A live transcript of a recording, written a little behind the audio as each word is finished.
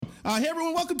Hey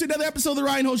everyone, welcome to another episode of the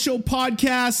Ryan Holtz Show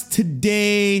podcast.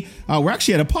 Today, we're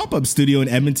actually at a pop-up studio in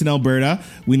Edmonton, Alberta.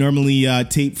 We normally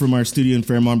tape from our studio in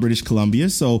Fairmont, British Columbia.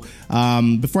 So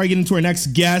before I get into our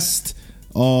next guest,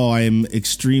 I am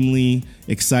extremely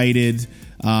excited.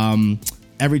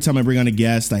 Every time I bring on a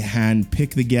guest, I hand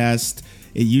pick the guest.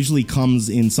 It usually comes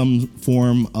in some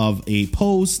form of a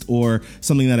post or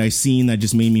something that I've seen that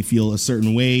just made me feel a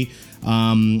certain way.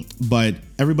 But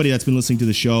everybody that's been listening to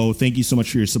the show, thank you so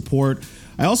much for your support.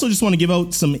 I also just want to give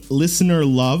out some listener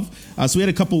love. So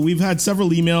we've had several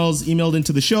emailed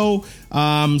into the show.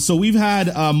 So we've had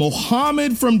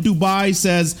Mohammed from Dubai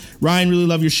says, Ryan, really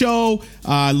love your show.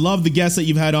 Love the guests that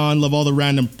you've had on. Love all the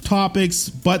random topics,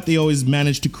 but they always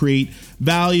manage to create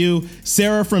value.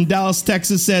 Sarah from Dallas,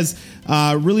 Texas says,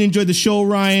 really enjoyed the show,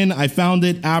 Ryan. I found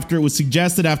it after it was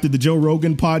suggested after the Joe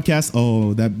Rogan podcast.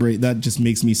 Oh, that just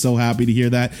makes me so happy to hear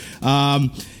that.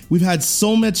 We've had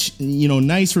so much,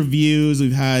 nice reviews.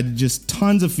 We've had just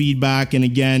tons of feedback. And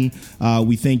again,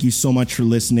 we thank you so much for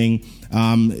listening.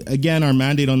 Again, our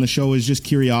mandate on the show is just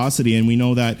curiosity. And we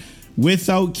know that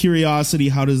without curiosity,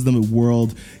 how does the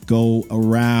world go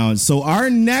around? So our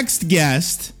next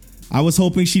guest, I was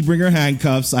hoping she'd bring her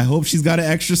handcuffs. I hope she's got an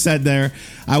extra set there.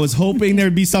 I was hoping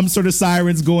there'd be some sort of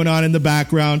sirens going on in the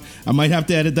background. I might have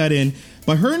to edit that in.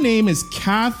 But her name is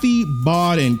Cathy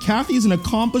Bawden. Cathy is an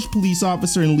accomplished police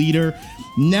officer and leader.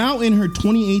 Now in her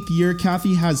 28th year,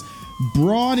 Cathy has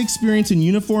broad experience in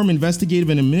uniform, investigative,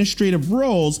 and administrative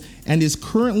roles and is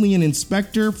currently an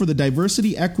inspector for the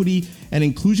Diversity, Equity, and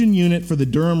Inclusion Unit for the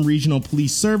Durham Regional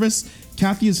Police Service.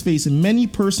 Cathy has faced many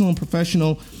personal and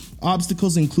professional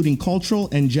obstacles, including cultural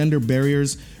and gender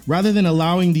barriers. Rather than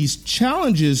allowing these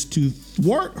challenges to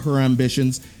thwart her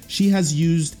ambitions, she has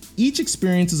used each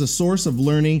experience as a source of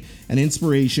learning and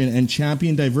inspiration and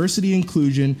championed diversity,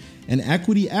 inclusion, and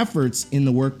equity efforts in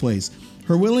the workplace.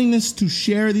 Her willingness to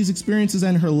share these experiences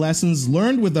and her lessons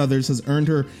learned with others has earned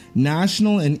her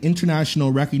national and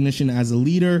international recognition as a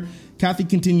leader. Cathy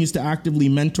continues to actively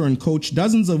mentor and coach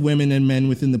dozens of women and men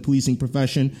within the policing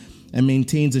profession and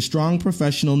maintains a strong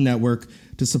professional network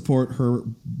to support her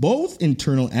both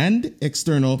internal and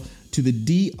external to the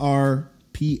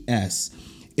DRPS.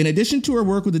 In addition to her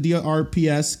work with the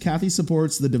DRPS, Cathy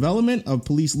supports the development of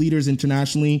police leaders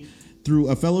internationally through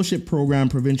a fellowship program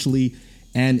provincially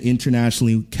and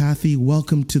internationally. Cathy,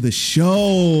 welcome to the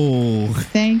show.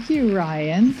 Thank you,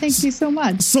 Ryan. Thank you so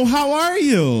much. So how are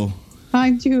you?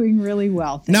 I'm doing really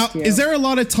well. Thank you. Is there a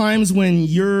lot of times when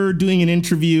you're doing an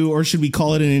interview, or should we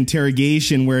call it an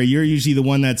interrogation, where you're usually the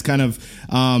one that's kind of,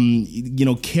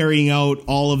 carrying out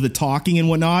all of the talking and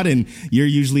whatnot, and you're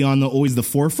usually on always the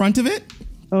forefront of it?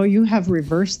 Oh, you have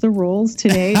reversed the roles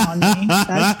today on me.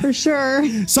 That's for sure.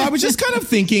 So I was just kind of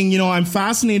thinking, I'm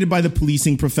fascinated by the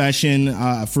policing profession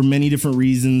for many different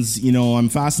reasons. I'm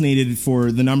fascinated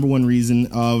for the number one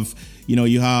reason of,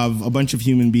 you have a bunch of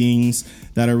human beings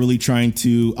that are really trying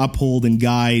to uphold and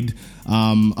guide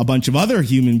a bunch of other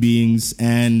human beings.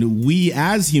 And we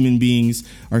as human beings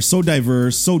are so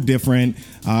diverse, so different.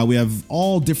 We have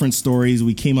all different stories.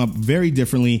 We came up very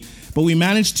differently, but we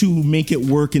managed to make it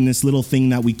work in this little thing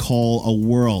that we call a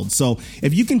world. So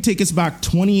if you can take us back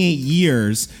 28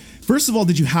 years, first of all,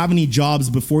 did you have any jobs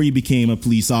before you became a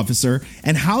police officer?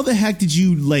 And how the heck did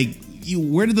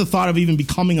where did the thought of even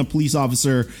becoming a police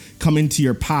officer come into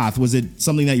your path? Was it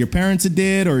something that your parents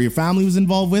did or your family was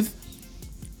involved with?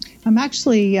 I'm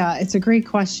actually, it's a great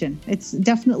question. It's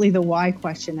definitely the why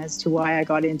question as to why I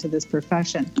got into this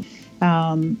profession.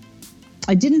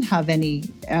 I didn't have any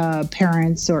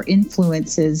parents or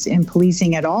influences in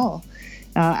policing at all.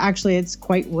 Actually, it's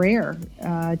quite rare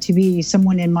to be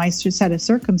someone in my set of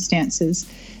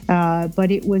circumstances,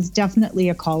 but it was definitely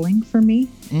a calling for me.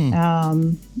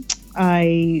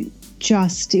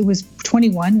 It was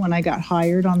 21 when I got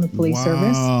hired on the police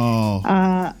service.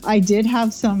 I did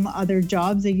have some other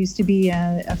jobs. I used to be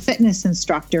a fitness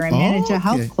instructor and manage a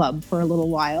health club for a little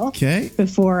while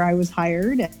before I was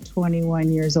hired at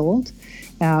 21 years old.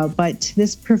 But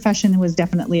this profession was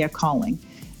definitely a calling.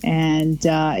 And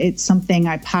it's something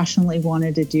I passionately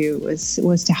wanted to do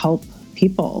was to help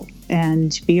people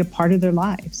and be a part of their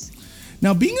lives.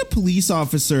 Now, being a police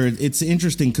officer, it's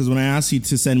interesting because when I asked you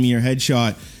to send me your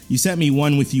headshot, you sent me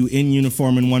one with you in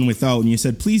uniform and one without, and you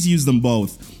said, please use them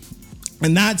both.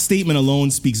 And that statement alone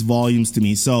speaks volumes to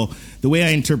me. So the way I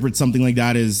interpret something like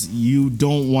that is you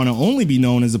don't want to only be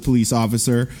known as a police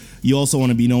officer. You also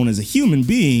want to be known as a human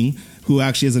being who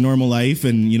actually has a normal life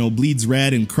and, bleeds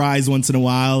red and cries once in a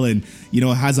while and,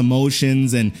 has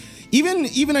emotions. And,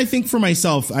 Even I think for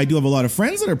myself, I do have a lot of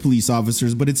friends that are police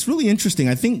officers, but it's really interesting.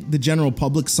 I think the general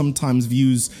public sometimes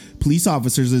views police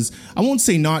officers as, I won't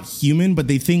say not human, but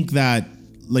they think that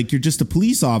like you're just a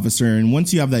police officer. And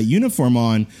once you have that uniform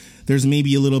on, there's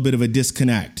maybe a little bit of a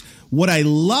disconnect. What I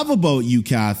love about you,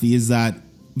 Cathy, is that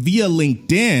via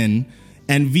LinkedIn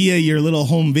and via your little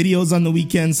home videos on the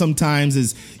weekend sometimes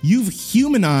is you've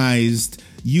humanized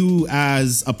you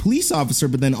as a police officer,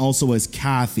 but then also as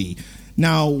Cathy.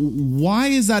 Now, why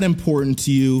is that important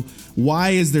to you? Why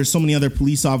is there so many other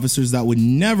police officers that would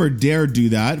never dare do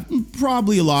that?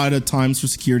 Probably a lot of times for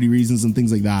security reasons and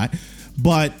things like that.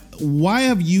 But why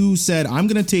have you said, I'm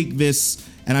going to take this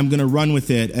and I'm going to run with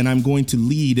it and I'm going to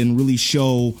lead and really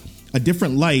show a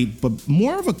different light, but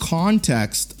more of a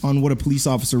context on what a police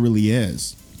officer really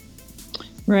is?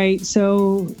 Right.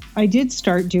 So I did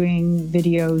start doing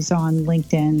videos on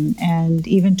LinkedIn and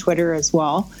even Twitter as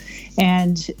well.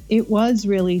 And it was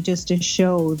really just to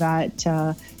show that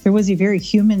there was a very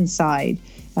human side.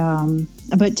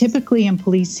 But typically in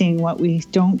policing, what we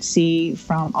don't see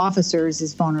from officers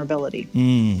is vulnerability.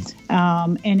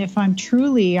 And if I'm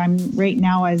right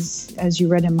now, as you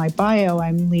read in my bio,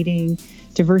 I'm leading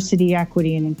diversity,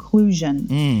 equity, and inclusion.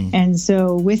 And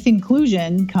so with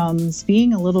inclusion comes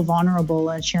being a little vulnerable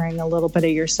and sharing a little bit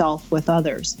of yourself with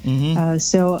others.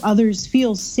 So others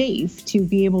feel safe to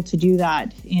be able to do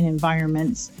that in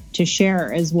environments to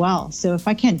share as well. So if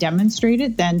I can't demonstrate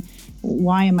it, then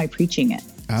why am I preaching it?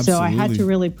 Absolutely. So I had to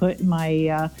really put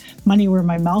my money where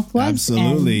my mouth was.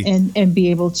 Absolutely. And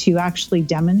be able to actually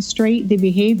demonstrate the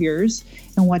behaviors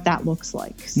and what that looks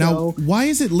like. Now, why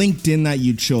is it LinkedIn that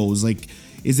you chose? Like,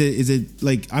 is it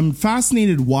like, I'm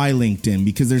fascinated why LinkedIn,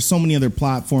 because there's so many other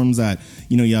platforms that,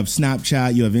 you have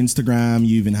Snapchat, you have Instagram,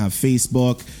 you even have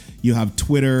Facebook, you have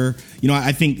Twitter.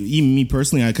 I think even me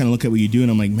personally, I kind of look at what you do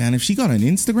and I'm like, man, if she got an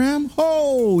Instagram,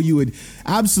 you would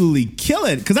absolutely kill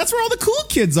it, because that's where all the cool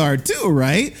kids are too,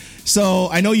 right? So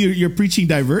I know you're preaching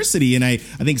diversity, and I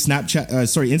think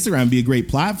Instagram would be a great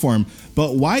platform.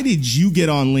 But why did you get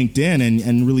on LinkedIn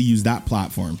and really use that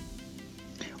platform?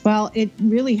 Well, it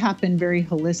really happened very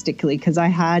holistically, because I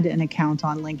had an account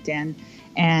on LinkedIn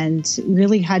and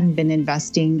really hadn't been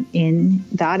investing in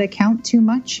that account too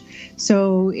much.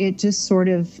 So it just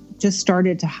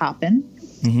started to happen.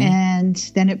 And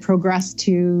then it progressed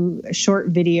to a short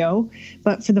video.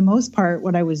 But for the most part,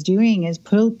 what I was doing is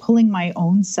pulling my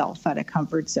own self out of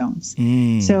comfort zones.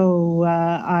 So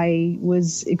I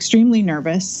was extremely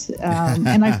nervous.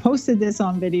 And I've posted this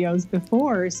on videos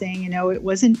before saying, it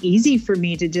wasn't easy for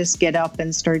me to just get up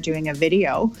and start doing a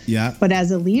video. Yeah. But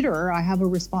as a leader, I have a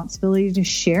responsibility to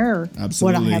share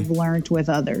what I have learned with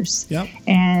others. Yep.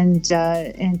 And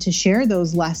to share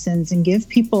those lessons and give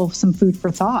people some food for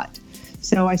thought.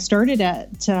 So I started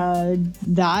at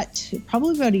that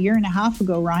probably about a year and a half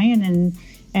ago, Ryan,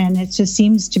 and it just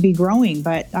seems to be growing.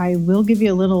 But I will give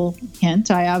you a little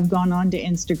hint. I have gone on to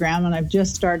Instagram, and I've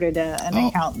just started an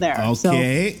account there.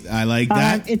 Okay, so, I like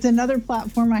that. It's another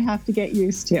platform I have to get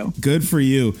used to. Good for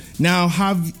you. Now,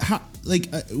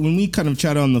 when we kind of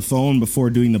chatted on the phone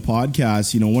before doing the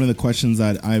podcast, one of the questions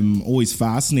that I'm always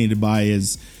fascinated by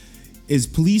is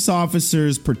police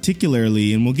officers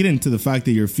particularly, and we'll get into the fact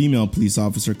that you're a female police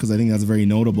officer because I think that's very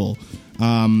notable,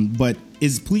 but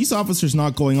is police officers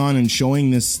not going on and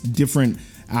showing this different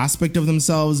aspect of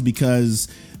themselves because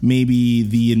maybe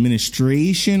the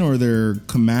administration or their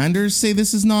commanders say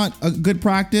this is not a good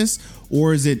practice,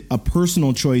 or is it a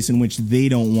personal choice in which they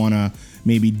don't want to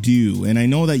maybe do? And I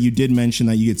know that you did mention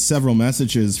that you get several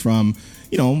messages from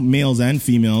males and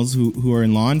females who are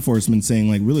in law enforcement saying,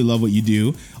 like, really love what you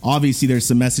do. Obviously, there's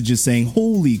some messages saying,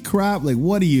 holy crap, like,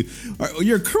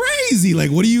 you're crazy. Like,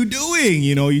 what are you doing?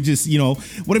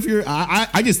 What if you're,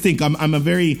 I just think I'm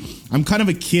kind of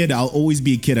a kid. I'll always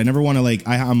be a kid. I never want to,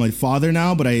 I'm a father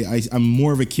now, but I'm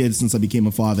more of a kid since I became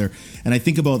a father. And I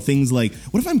think about things like,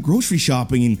 what if I'm grocery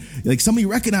shopping and like somebody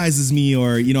recognizes me,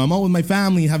 or, I'm out with my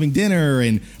family having dinner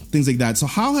and things like that. So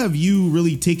how have you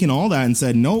really taken all that and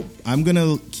said, nope, I'm going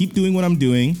to keep doing what I'm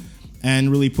doing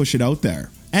and really push it out there?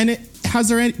 And has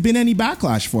there been any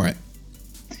backlash for it?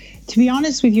 To be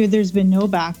honest with you, there's been no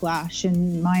backlash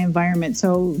in my environment.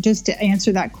 So just to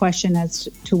answer that question as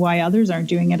to why others aren't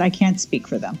doing it, I can't speak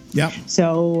for them. Yeah.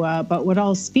 So, but what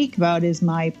I'll speak about is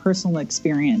my personal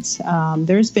experience.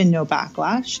 There's been no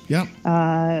backlash.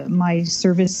 Yeah. My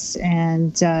service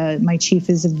and my chief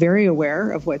is very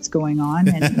aware of what's going on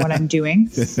and what I'm doing.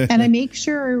 And I make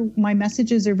sure my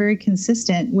messages are very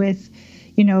consistent with,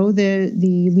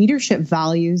 the leadership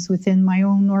values within my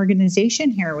own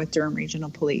organization here with Durham Regional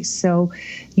Police. So,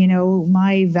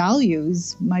 my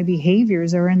values, my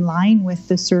behaviors are in line with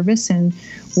the service and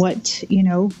what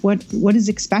is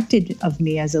expected of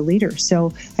me as a leader.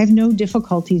 So I have no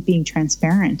difficulties being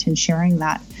transparent and sharing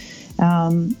that.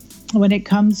 When it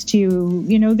comes to,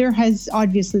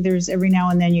 there's every now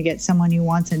and then you get someone who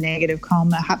wants a negative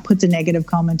comment, puts a negative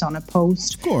comment on a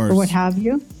post or what have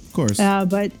you. Of course.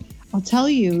 But I'll tell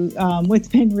you, what's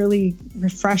been really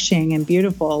refreshing and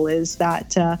beautiful is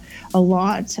that a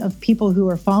lot of people who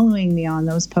are following me on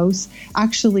those posts,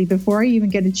 actually, before I even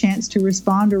get a chance to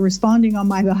respond, are responding on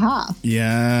my behalf.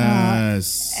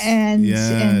 Yes.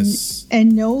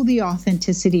 And know the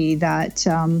authenticity that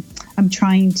I'm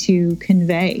trying to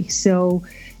convey. So,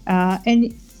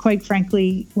 and quite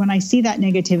frankly, when I see that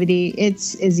negativity,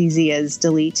 it's as easy as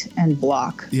delete and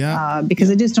block. Because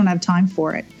I just don't have time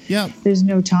for it. There's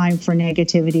no time for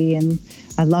negativity, and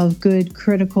I love good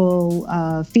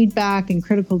critical feedback and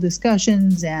critical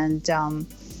discussions and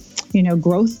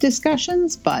growth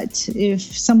discussions. But if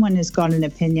someone has got an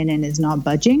opinion and is not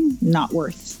budging, not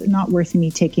worth me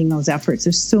taking those efforts.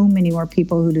 There's so many more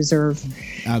people who deserve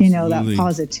that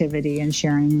positivity and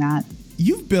sharing that.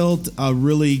 You've built a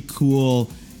really cool,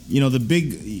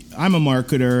 I'm a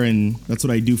marketer and that's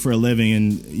what I do for a living.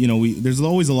 And, there's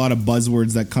always a lot of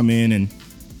buzzwords that come in, and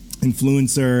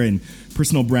influencer and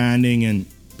personal branding, and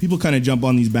people kind of jump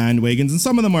on these bandwagons, and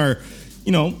some of them are,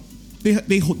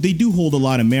 they do hold a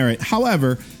lot of merit.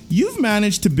 However, you've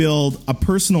managed to build a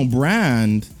personal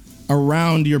brand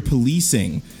around your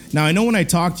policing. Now, I know when I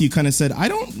talked to you, kind of said, I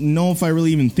don't know if I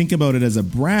really even think about it as a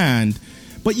brand.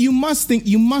 But you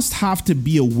must have to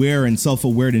be aware and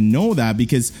self-aware to know that,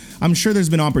 because I'm sure there's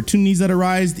been opportunities that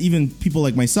arise, even people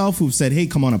like myself who've said, hey,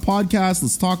 come on a podcast,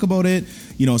 let's talk about it,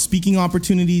 speaking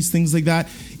opportunities, things like that.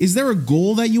 Is there a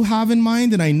goal that you have in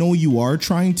mind? And I know you are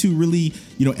trying to really,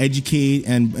 educate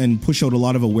and push out a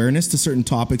lot of awareness to certain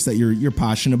topics that you're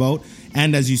passionate about,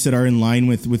 and as you said, are in line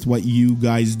with what you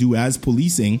guys do as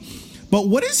policing. But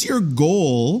what is your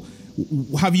goal?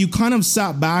 Have you kind of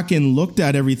sat back and looked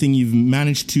at everything you've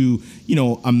managed to,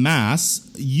 amass?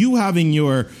 You having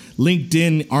your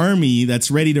LinkedIn army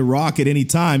that's ready to rock at any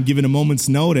time, given a moment's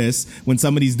notice when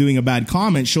somebody's doing a bad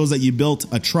comment, shows that you built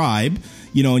a tribe,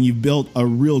 and you've built a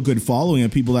real good following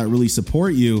of people that really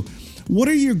support you. What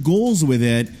are your goals with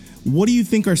it? What do you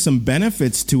think are some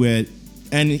benefits to it?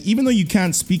 And even though you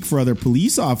can't speak for other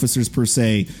police officers per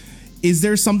se, is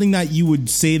there something that you would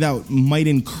say that might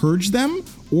encourage them,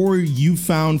 or you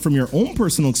found from your own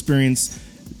personal experience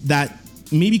that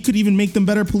maybe could even make them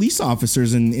better police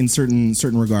officers in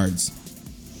certain regards?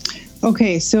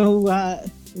 Okay, so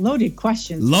loaded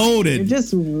questions. Loaded. They're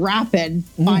just rapid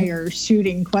fire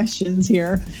shooting questions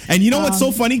here. And what's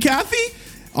so funny, Cathy?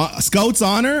 Scout's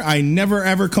honor, I never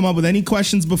ever come up with any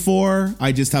questions before.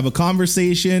 I just have a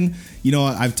conversation.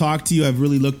 I've talked to you. I've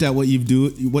really looked at what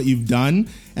you've done,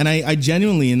 and I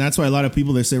genuinely, and that's why a lot of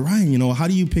people, they say, Ryan, how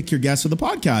do you pick your guests for the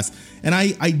podcast? And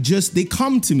they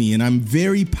come to me, and I'm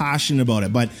very passionate about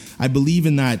it. But I believe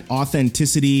in that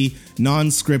authenticity,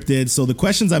 non-scripted. So the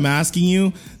questions I'm asking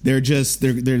you, they're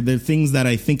things that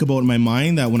I think about in my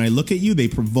mind that when I look at you, they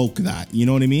provoke that. You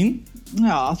know what I mean?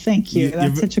 Oh, thank you.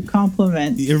 That's such a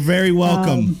compliment. You're very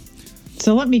welcome.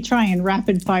 So let me try and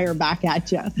rapid fire back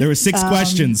at you. There were 6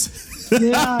 questions.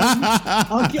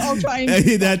 I'll try and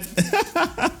do that.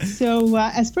 So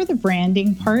as for the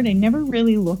branding part, I never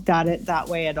really looked at it that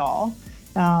way at all.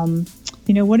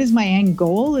 What is my end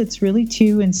goal? It's really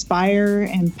to inspire,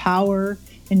 empower,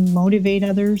 and motivate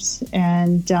others,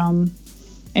 and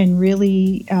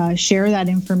really share that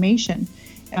information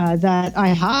that I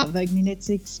have. I mean, it's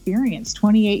experience.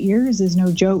 28 years is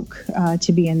no joke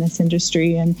to be in this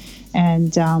industry, and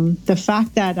the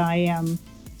fact that I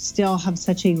still have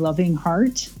such a loving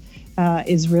heart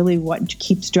is really what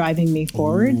keeps driving me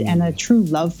forward. Ooh. And a true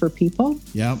love for people.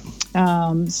 Yep.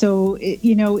 So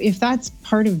if that's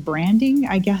part of branding,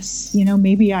 I guess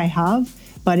maybe I have,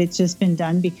 but it's just been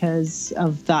done because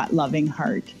of that loving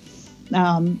heart.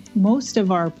 Most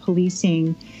of our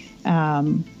policing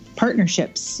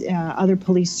partnerships, other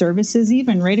police services,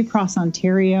 even right across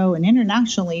Ontario and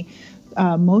internationally,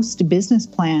 most business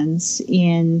plans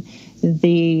in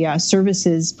the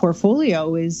services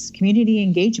portfolio is community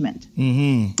engagement.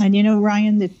 Mm-hmm. And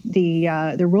Ryan,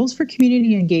 the rules for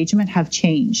community engagement have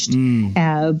changed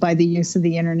by the use of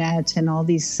the internet and all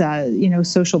these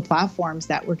social platforms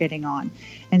that we're getting on.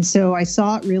 And so I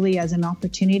saw it really as an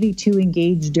opportunity to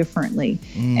engage differently.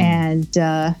 And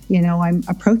I'm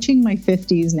approaching my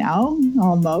 50s now,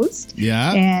 almost.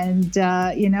 Yeah. And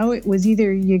it was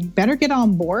either you better get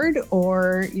on board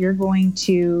or you're going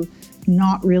to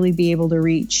not really be able to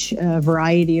reach a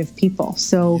variety of people.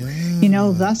 So,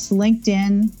 thus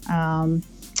LinkedIn,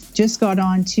 just got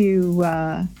onto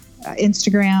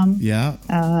Instagram,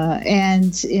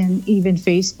 and in even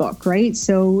Facebook, right?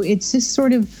 So it's just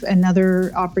sort of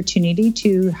another opportunity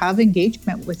to have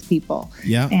engagement with people,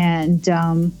 and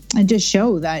just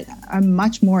show that I'm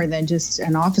much more than just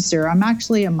an officer. I'm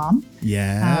actually a mom.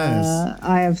 Yes,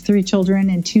 I have 3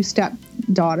 children and 2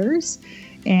 stepdaughters.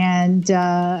 And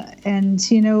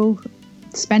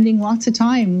spending lots of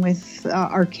time with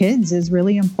our kids is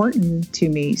really important to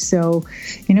me. So,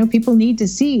 people need to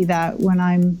see that when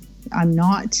I'm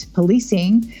not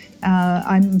policing,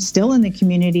 I'm still in the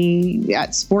community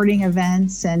at sporting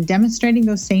events and demonstrating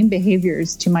those same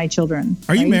behaviors to my children.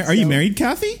 Are you married,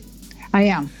 Cathy? I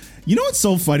am. You know what's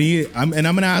so funny? I'm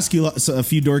going to ask you a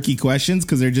few dorky questions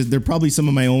because they're probably some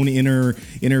of my own inner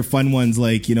fun ones,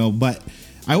 but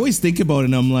I always think about it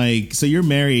and I'm like, so you're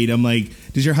married. I'm like,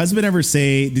 does your husband ever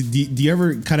say, do you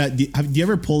ever do you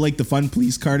ever pull like the fun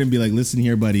police card and be like, listen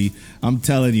here, buddy, I'm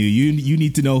telling you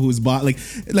need to know who's bought, like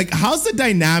how's the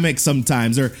dynamic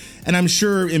sometimes? And I'm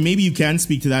sure, and maybe you can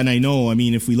speak to that. And I know, I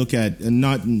mean, if we look at, and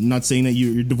not saying that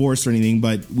you're divorced or anything,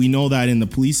 but we know that in the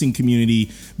policing community,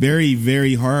 very,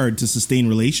 very hard to sustain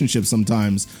relationships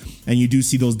sometimes. And you do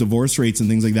see those divorce rates and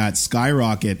things like that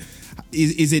skyrocket.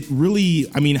 Is it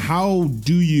really, I mean, how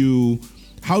do you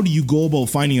go about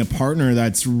finding a partner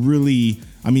that's really,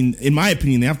 I mean, in my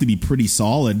opinion, they have to be pretty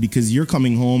solid because you're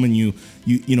coming home and you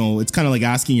it's kind of like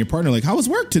asking your partner, like, how was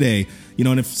work today?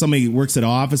 And if somebody works at an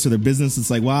office or their business, it's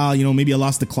like, wow, maybe I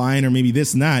lost a client or maybe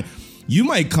this and that. You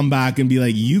might come back and be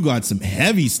like, you got some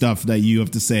heavy stuff that you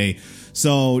have to say.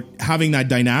 So having that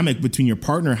dynamic between your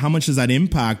partner, how much does that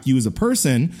impact you as a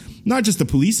person, not just a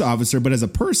police officer, but as a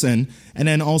person, and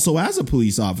then also as a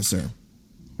police officer?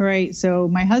 Right. So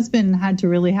my husband had to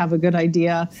really have a good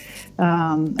idea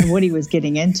of what he was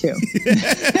getting into.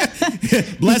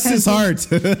 Bless his heart.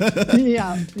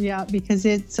 Yeah. Because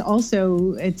it's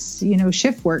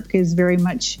shift work is very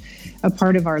much a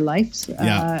part of our life.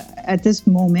 At this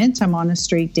moment, I'm on a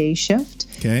straight day shift.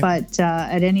 Okay. But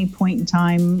at any point in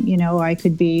time, I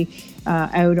could be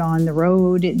out on the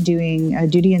road doing a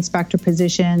duty inspector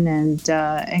position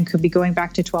and could be going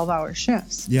back to 12-hour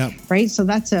shifts. Yeah. Right. So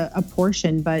that's a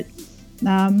portion. But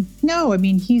no, I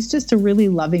mean, he's just a really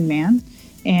loving man.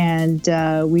 And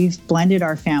we've blended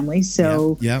our family.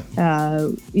 So,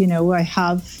 I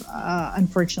have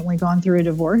unfortunately gone through a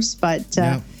divorce. But,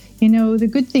 the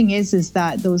good thing is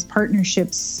that those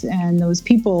partnerships and those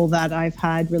people that I've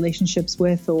had relationships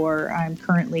with or I'm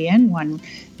currently in one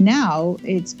now,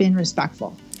 it's been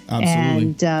respectful.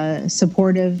 Absolutely. And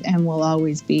supportive and will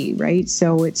always be, right?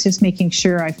 So it's just making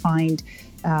sure I find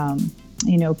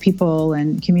people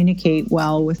and communicate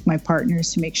well with my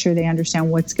partners to make sure they understand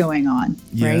what's going on,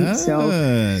 right? So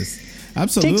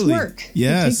absolutely. It takes work.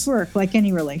 Yes. It takes work like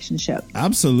any relationship.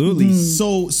 Absolutely.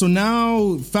 So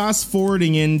now fast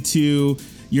forwarding into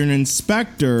you're an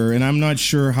inspector, and I'm not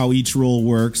sure how each role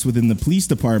works within the police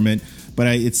department, but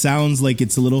it sounds like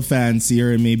it's a little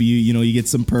fancier and maybe you get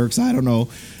some perks, I don't know,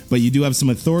 but you do have some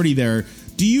authority there.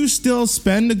 Do you still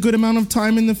spend a good amount of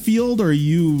time in the field, or do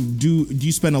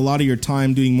you spend a lot of your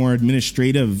time doing more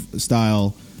administrative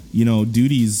style,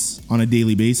 duties on a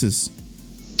daily basis?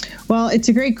 Well, it's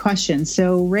a great question.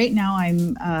 So right now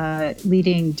I'm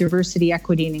leading diversity,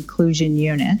 equity, and inclusion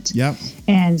unit. Yep.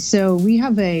 And so we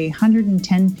have a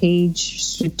 110-page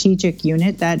strategic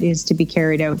unit that is to be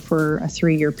carried out for a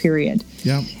 3-year period.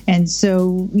 Yeah. And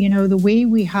so, the way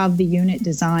we have the unit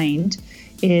designed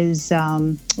is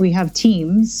we have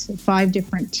teams, 5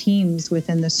 different teams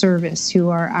within the service who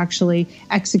are actually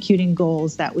executing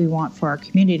goals that we want for our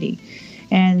community.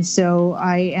 And so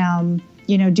I am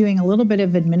doing a little bit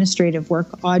of administrative work,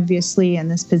 obviously, in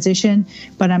this position,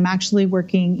 but I'm actually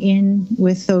working in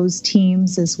with those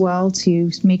teams as well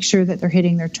to make sure that they're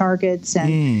hitting their targets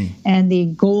and the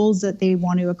goals that they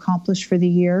want to accomplish for the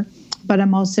year. But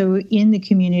I'm also in the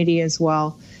community as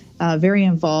well, very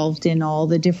involved in all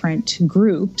the different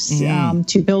groups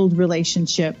to build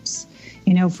relationships.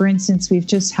 For instance, we've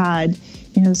just had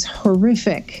this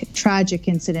horrific, tragic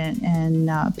incident in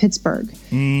Pittsburgh,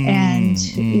 and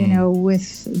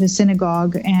with the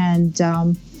synagogue, and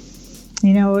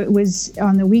it was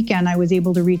on the weekend. I was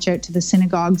able to reach out to the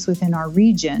synagogues within our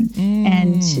region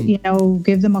and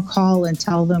give them a call and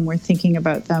tell them we're thinking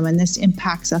about them, and this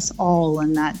impacts us all,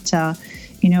 and that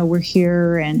we're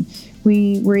here, and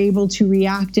we were able to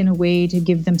react in a way to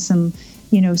give them some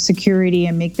security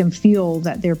and make them feel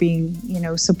that they're being,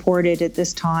 supported at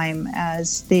this time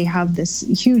as they have this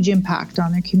huge impact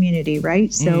on their community,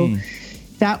 right? So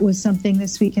that was something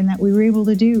this weekend that we were able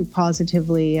to do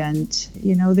positively. And,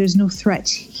 there's no threat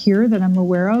here that I'm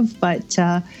aware of, but,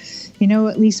 at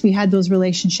least we had those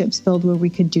relationships built where we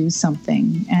could do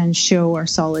something and show our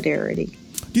solidarity.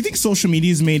 Do you think social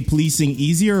media has made policing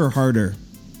easier or harder?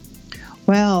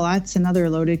 Well, that's another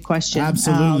loaded question.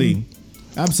 Absolutely.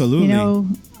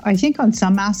 I think on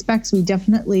some aspects, we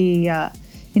definitely,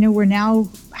 we're now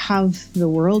have the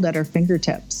world at our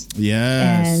fingertips.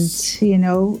 Yes.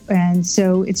 And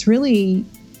so it's really,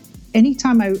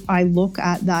 anytime I look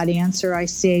at that answer, I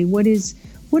say, what is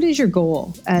your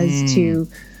goal as to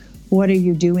what are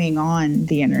you doing on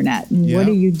the internet? And what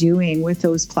are you doing with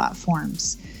those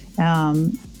platforms?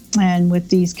 And with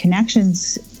these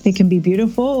connections, they can be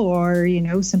beautiful, or,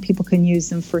 some people can use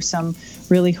them for some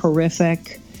really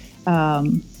horrific,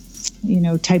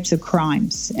 types of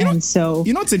crimes. So,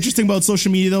 what's interesting about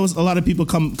social media, though, is a lot of people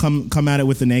come at it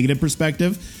with a negative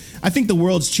perspective. I think the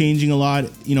world's changing a lot.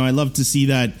 I love to see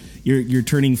that you're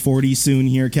turning 40 soon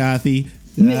here, Cathy.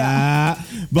 Yeah.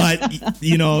 But,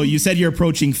 you said you're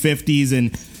approaching 50s,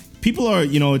 and people are,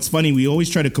 it's funny. We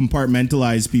always try to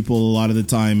compartmentalize people a lot of the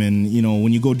time. And,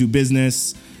 when you go do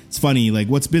business, it's funny, like,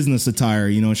 what's business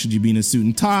attire? Should you be in a suit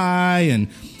and tie? And,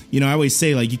 I always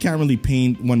say, like, you can't really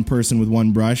paint one person with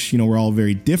one brush. We're all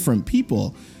very different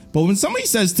people. But when somebody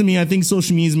says to me, I think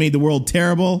social media has made the world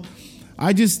terrible,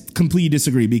 I just completely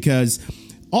disagree, because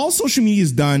all social media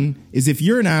has done is, if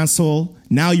you're an asshole,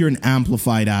 now you're an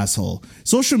amplified asshole.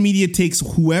 Social media takes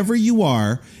whoever you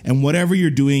are and whatever you're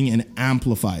doing and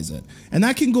amplifies it. And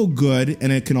that can go good,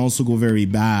 and it can also go very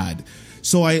bad.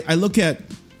 So I look at,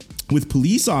 with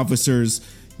police officers,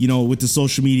 with the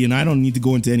social media, and I don't need to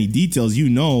go into any details,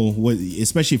 what,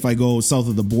 especially if I go south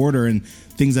of the border and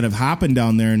things that have happened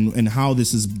down there, and how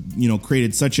this has,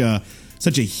 created such a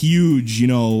huge,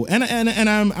 and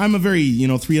I'm a very,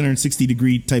 360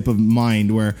 degree type of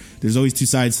mind, where there's always two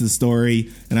sides to the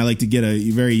story. And I like to get a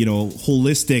very,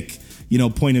 holistic,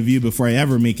 point of view before I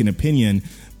ever make an opinion.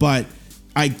 But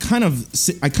I kind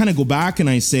of go back and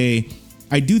I say,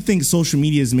 I do think social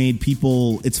media has made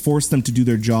people, it's forced them to do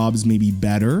their jobs maybe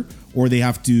better, or they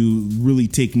have to really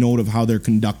take note of how they're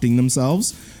conducting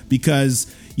themselves, because,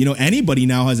 anybody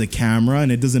now has a camera,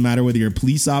 and it doesn't matter whether you're a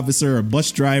police officer or a bus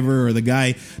driver or the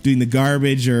guy doing the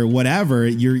garbage or whatever.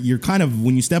 You're kind of,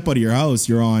 when you step out of your house,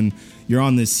 you're on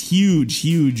this huge,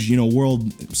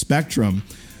 world spectrum.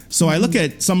 So I look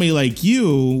at somebody like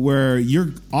you, where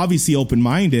you're obviously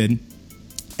open-minded,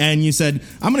 and you said,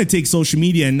 I'm going to take social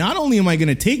media, and not only am I going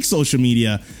to take social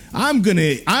media, I'm going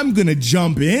to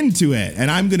jump into it,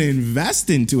 and I'm going to invest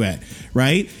into it,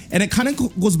 right? And it kind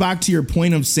of goes back to your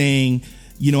point of saying,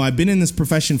 I've been in this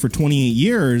profession for 28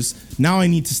 years. Now I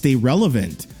need to stay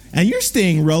relevant. And you're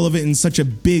staying relevant in such a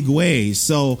big way.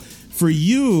 So for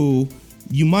you,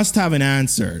 you must have an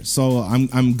answer. So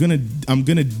I'm gonna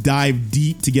dive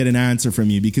deep to get an answer from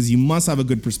you, because you must have a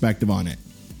good perspective on it.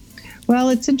 Well,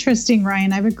 it's interesting,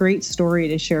 Ryan. I have a great story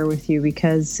to share with you,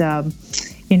 because,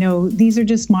 these are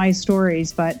just my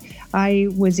stories, but I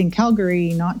was in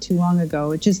Calgary not too long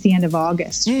ago, just the end of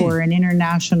August, for an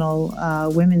International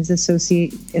Women's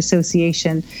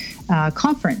Association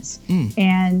conference.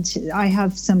 And I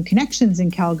have some connections in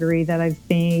Calgary that I've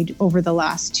made over the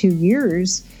last 2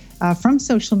 years from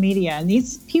social media. And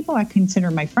these people I consider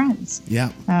my friends.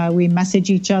 Yeah. We message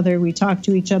each other, we talk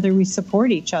to each other, we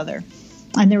support each other.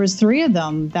 And there was 3 of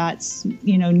them that,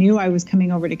 knew I was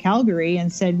coming over to Calgary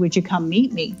and said, would you come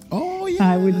meet me? Oh, yeah.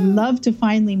 I would love to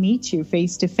finally meet you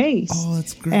face to face. Oh,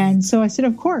 that's great. And so I said,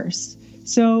 of course.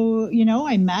 So,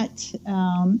 I met,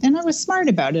 and I was smart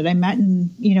about it. I met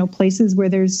in, places where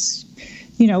there's,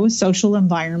 a social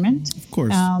environment. Of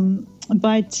course.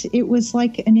 But it was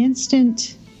like an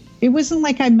instant. It wasn't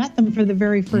like I met them for the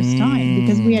very first time,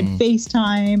 because we had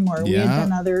FaceTime, or we had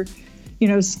done other,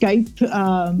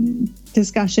 Skype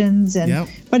discussions,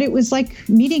 but it was like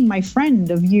meeting my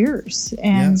friend of years.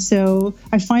 And so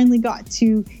I finally got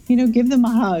to, give them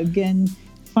a hug and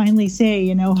finally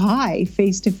say, hi,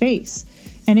 face to face.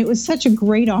 And it was such a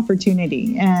great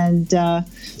opportunity. And,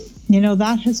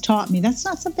 that has taught me that's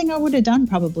not something I would have done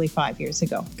probably 5 years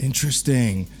ago.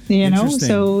 Interesting.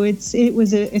 So it's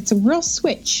a real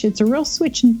switch. It's a real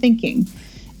switch in thinking,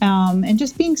 and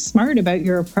just being smart about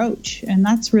your approach. And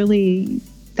that's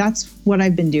what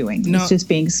I've been doing. It's just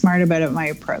being smart about my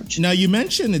approach. Now you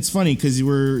mentioned, it's funny because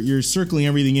you're circling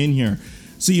everything in here.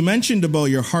 So you mentioned about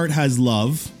your heart has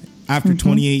love after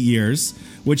 28 years.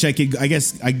 Which I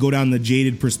guess I go down the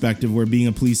jaded perspective where being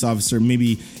a police officer,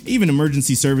 maybe even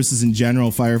emergency services in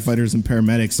general, firefighters and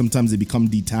paramedics, sometimes they become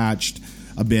detached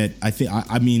a bit.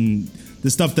 I mean, the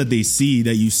stuff that you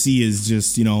see is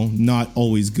just, not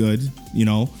always good,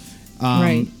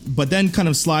 Right. But then kind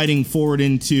of sliding forward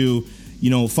into,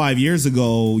 5 years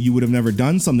ago, you would have never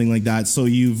done something like that. So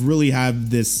you've really had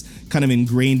this kind of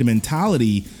ingrained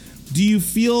mentality. Do you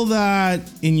feel that,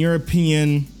 in your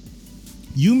opinion,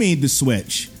 you made the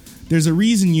switch? There's a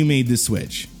reason you made the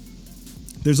switch.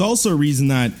 There's also a reason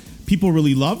that people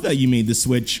really love that you made the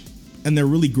switch and they're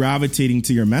really gravitating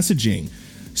to your messaging.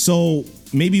 So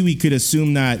maybe we could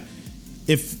assume that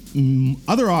if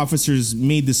other officers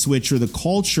made the switch or the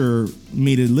culture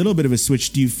made a little bit of a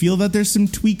switch, do you feel that there's some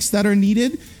tweaks that are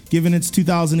needed given it's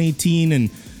 2018 and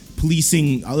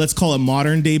policing, let's call it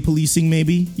modern day policing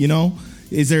maybe,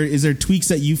 Is there tweaks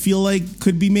that you feel like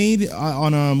could be made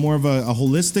on a more of a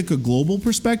holistic, a global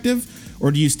perspective?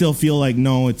 Or do you still feel like,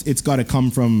 no, it's got to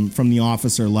come from the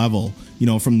officer level,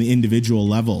 from the individual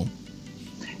level?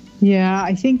 Yeah,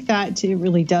 I think that it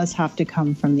really does have to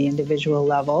come from the individual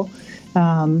level.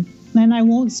 And I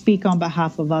won't speak on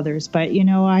behalf of others, but,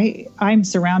 I'm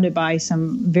surrounded by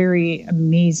some very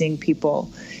amazing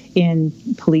people in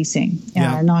policing,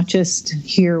 not just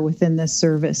here within this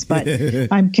service, but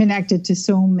I'm connected to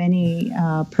so many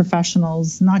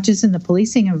professionals, not just in the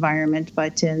policing environment,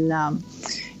 but in,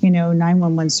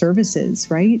 911 services,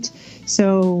 right?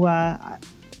 So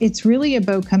it's really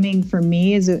about coming, for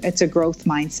me, it's a growth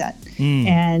mindset.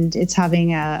 And it's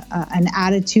having an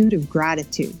attitude of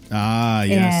gratitude. Ah,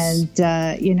 yes.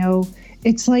 And,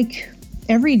 it's like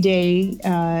every day,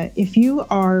 if you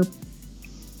are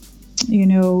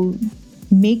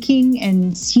making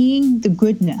and seeing the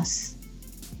goodness,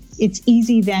 it's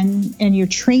easy then, and you're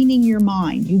training your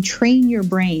mind, you train your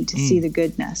brain to see the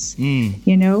goodness,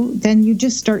 then you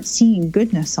just start seeing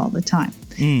goodness all the time.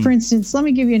 For instance, let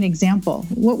me give you an example.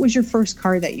 What was your first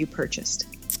car that you purchased?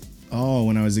 Oh,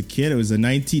 when I was a kid, it was a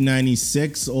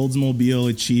 1996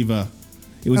 Oldsmobile Achieva.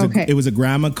 It was a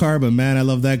grandma car, but man, I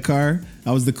love that car.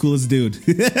 I was the coolest dude.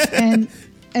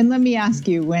 And let me ask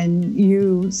you, when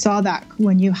you had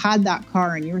that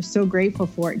car and you were so grateful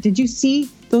for it, did you see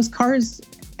those cars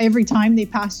every time they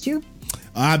passed you?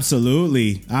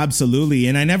 Absolutely.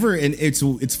 And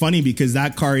it's funny because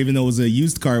that car, even though it was a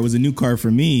used car, it was a new car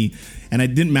for me. And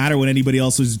it didn't matter when anybody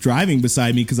else was driving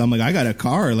beside me because I'm like, I got a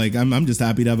car. Like, I'm just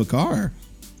happy to have a car.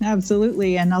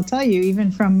 Absolutely. And I'll tell you,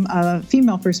 even from a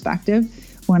female perspective,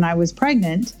 when I was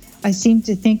pregnant, I seemed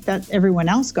to think that everyone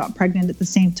else got pregnant at the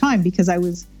same time because I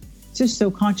was just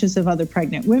so conscious of other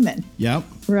pregnant women. Yep.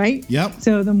 Right? Yep.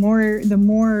 So the more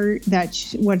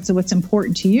that what's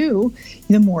important to you,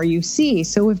 the more you see.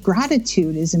 So if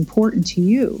gratitude is important to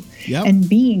you, yep, and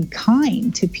being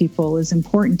kind to people is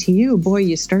important to you, boy,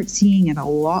 you start seeing it a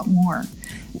lot more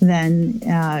than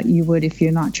you would if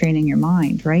you're not training your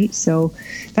mind, right? So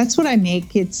that's what I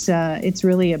make. It's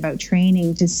really about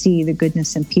training to see the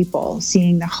goodness in people,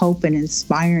 seeing the hope and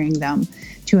inspiring them,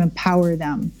 to empower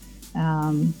them.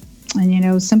 And,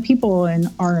 some people in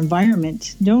our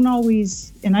environment don't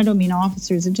always, and I don't mean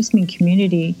officers, I just mean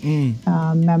community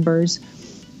members,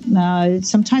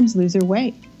 sometimes lose their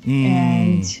way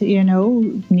and,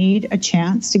 need a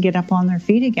chance to get up on their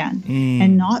feet again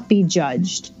and not be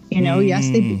judged.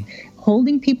 Yes,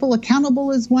 holding people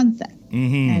accountable is one thing.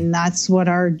 And that's what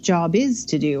our job is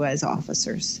to do as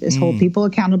officers, is hold people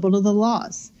accountable to the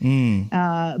laws.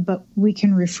 But we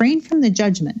can refrain from the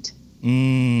judgment.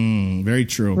 Very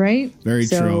true. Right? Very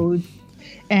true.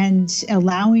 And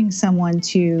allowing someone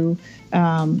to,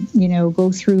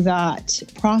 go through that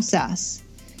process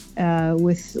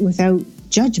without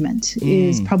judgment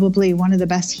is probably one of the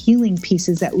best healing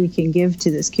pieces that we can give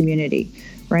to this community.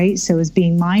 Right? So as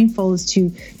being mindful is to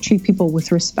treat people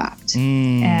with respect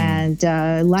and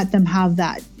let them have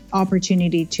that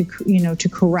opportunity to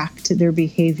correct their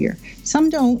behavior.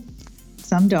 Some don't,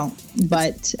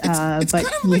 but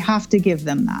we have to give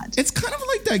them that. It's kind of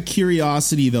like that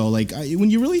curiosity, though. Like when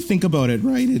you really think about it,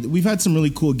 right? We've had some really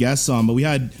cool guests on, but we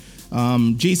had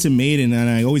Jason Maiden, and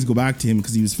I always go back to him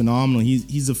because he was phenomenal.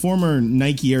 He's a former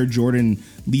Nike Air Jordan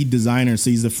lead designer, so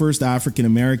he's the first African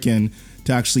American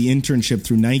to actually internship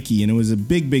through Nike, and it was a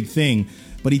big thing.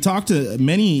 But he talked to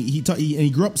many. He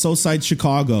grew up Southside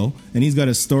Chicago, and he's got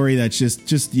a story that's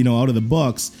just out of the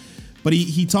books. But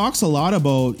he talks a lot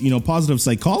about positive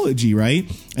psychology,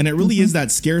 right? And it really is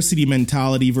that scarcity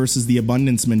mentality versus the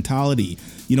abundance mentality.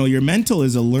 Your mental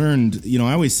is a learned.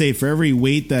 I always say for every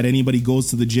weight that anybody goes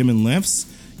to the gym and lifts,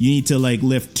 you need to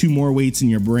lift 2 more weights in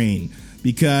your brain,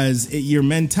 because your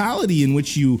mentality in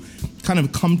which you kind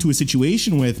of come to a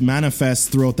situation with manifests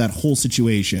throughout that whole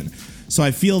situation. So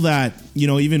I feel that,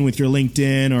 even with your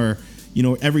LinkedIn or,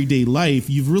 everyday life,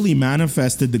 you've really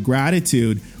manifested the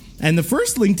gratitude. And the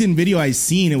first LinkedIn video I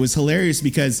seen, it was hilarious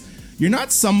because you're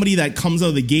not somebody that comes out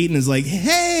of the gate and is like,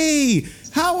 hey,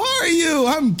 how are you?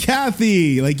 I'm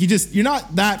Cathy. You're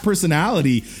not that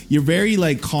personality. You're very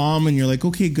calm, and you're like,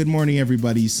 okay, good morning,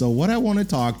 everybody. So what I want to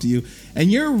talk to you.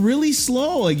 And you're really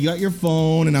slow. You got your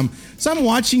phone, and I'm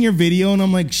watching your video, and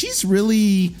I'm like, she's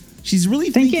really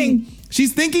thinking.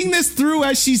 She's thinking this through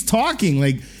as she's talking,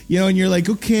 and you're like,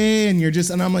 okay,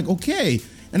 and I'm like, okay.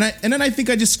 And then I think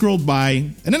I just scrolled by,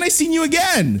 and then I seen you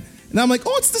again. And I'm like,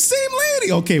 oh, it's the same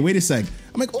lady. Okay, wait a sec.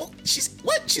 I'm like, oh,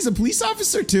 she's a police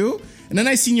officer too? And then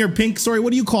I seen your pink, sorry,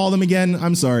 what do you call them again?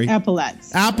 I'm sorry.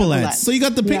 Epaulets. So you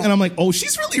got the pink, yeah. And I'm like, oh,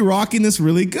 she's really rocking this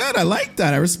really good. I like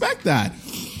that. I respect that.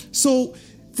 So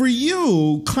for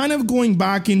you, kind of going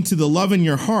back into the love in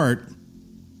your heart,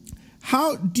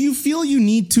 how do you feel you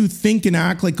need to think and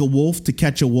act like a wolf to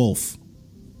catch a wolf?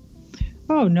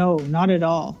 Oh, no, not at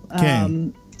all.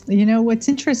 Okay. What's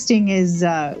interesting is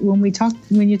when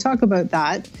you talk about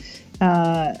that,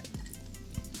 the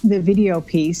video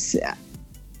piece,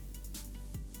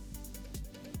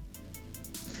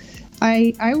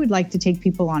 I would like to take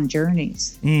people on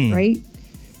journeys, right?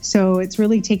 So it's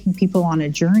really taking people on a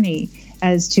journey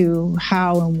as to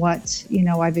how and what,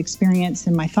 I've experienced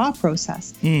in my thought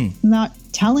process. I'm not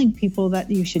telling people that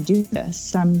you should do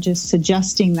this. I'm just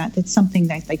suggesting that it's something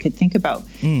that they could think about.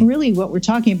 Really, what we're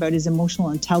talking about is emotional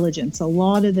intelligence. A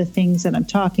lot of the things that I'm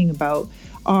talking about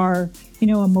are,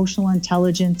 emotional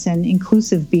intelligence and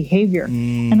inclusive behavior.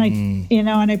 And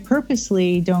I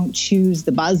purposely don't choose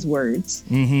the buzzwords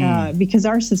because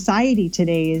our society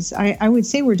today is, I would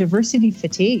say we're diversity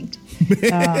fatigued.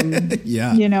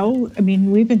 Yeah.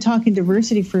 We've been talking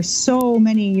diversity for so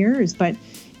many years, but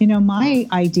my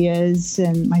ideas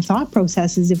and my thought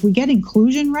process is if we get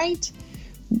inclusion right,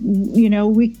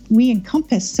 we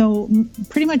encompass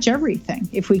pretty much everything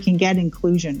if we can get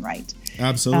inclusion right.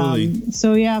 Absolutely.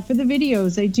 For the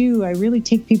videos, I really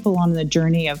take people on the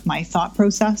journey of my thought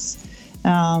process,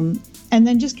 and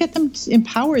then just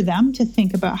empower them to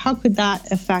think about how could that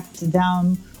affect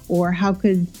them, or how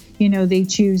could, they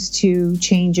choose to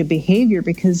change a behavior,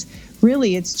 because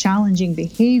really it's challenging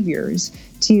behaviors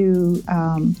to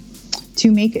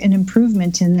make an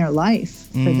improvement in their life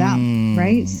for them,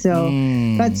 right? So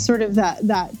that's sort of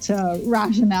that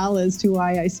rationale as to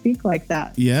why I speak like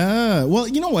that. Yeah. Well,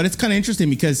 you know what? It's kind of interesting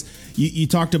because you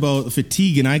talked about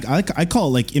fatigue, and I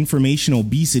call it information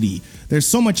obesity. There's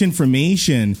so much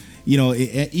information.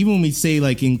 Even when we say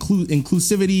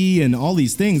inclusivity and all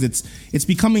these things, it's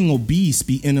becoming obese.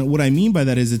 And what I mean by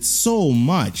that is it's so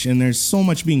much, and there's so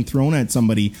much being thrown at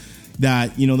somebody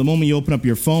that, the moment you open up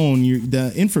your phone,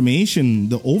 the information,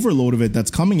 the overload of it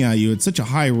that's coming at you, it's such a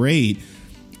high rate.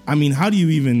 I mean, how do you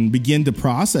even begin to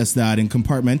process that and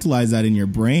compartmentalize that in your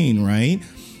brain, right?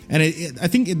 And I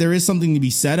think there is something to be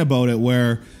said about it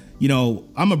where,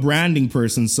 I'm a branding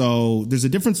person, so there's a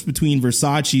difference between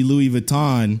Versace, Louis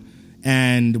Vuitton,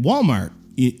 and Walmart.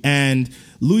 And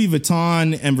Louis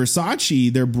Vuitton and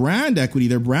Versace, their brand equity,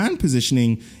 their brand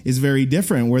positioning is very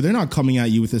different, where they're not coming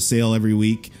at you with a sale every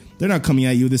week. They're not coming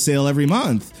at you with a sale every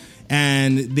month.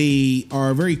 And they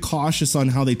are very cautious on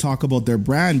how they talk about their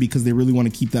brand because they really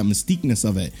want to keep that mystiqueness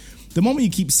of it. The moment you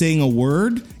keep saying a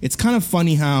word, it's kind of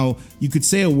funny how you could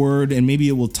say a word and maybe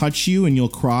it will touch you and you'll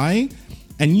cry.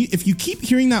 And if you keep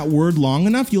hearing that word long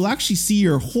enough, you'll actually see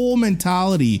your whole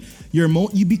mentality.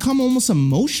 You become almost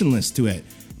emotionless to it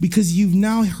because you've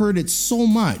now heard it so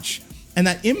much. And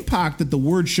that impact that the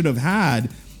word should have had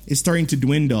is starting to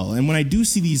dwindle. And when I do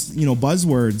see these,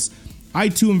 buzzwords, I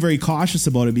too am very cautious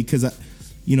about it because,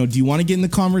 do you want to get in the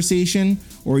conversation,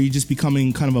 or are you just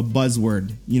becoming kind of a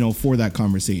buzzword, for that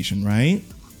conversation, right?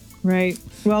 Right.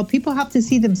 Well, people have to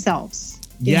see themselves.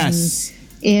 Yes.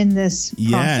 In this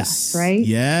process, right?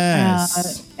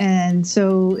 Yes. And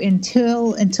so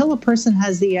until a person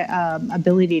has the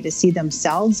ability to see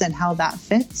themselves and how that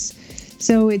fits,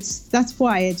 so that's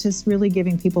why it's just really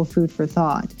giving people food for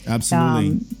thought.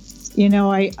 Absolutely.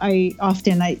 I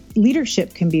often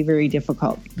leadership can be very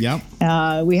difficult. Yeah.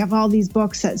 We have all these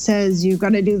books that says you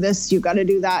got to do this, you got to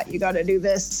do that, you got to do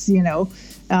this,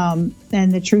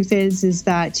 and the truth is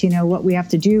that, what we have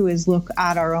to do is look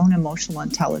at our own emotional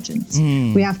intelligence.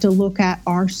 We have to look at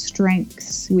our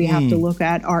strengths. We have to look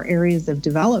at our areas of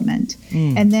development,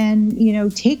 and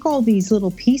then, take all these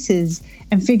little pieces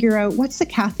and figure out what's the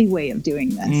Cathy way of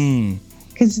doing this.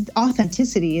 Because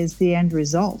authenticity is the end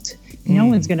result. No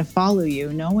one's going to follow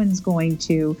you. No one's going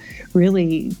to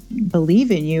really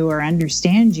believe in you or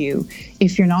understand you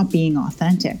if you're not being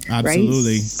authentic.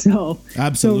 Absolutely.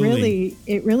 Right? So really,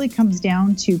 it really comes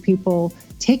down to people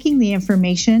taking the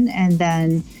information and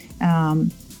then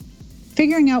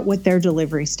figuring out what their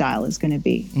delivery style is going to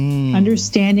be,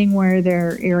 understanding where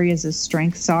their areas of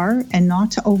strengths are and not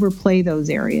to overplay those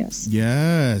areas.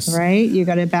 Yes. Right? You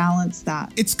got to balance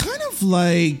that. It's kind of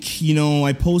like,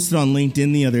 I posted on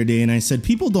LinkedIn the other day and I said,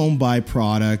 people don't buy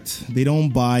product. They don't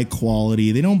buy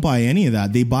quality. They don't buy any of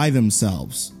that. They buy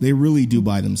themselves. They really do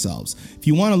buy themselves. If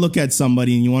you want to look at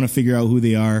somebody and you want to figure out who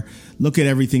they are, look at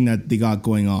everything that they got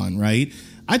going on, right?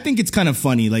 I think it's kind of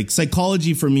funny. Like,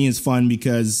 psychology for me is fun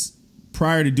because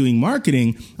prior to doing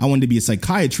marketing, I wanted to be a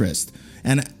psychiatrist.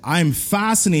 And I'm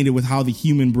fascinated with how the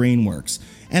human brain works.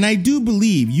 And I do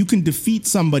believe you can defeat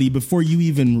somebody before you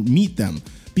even meet them.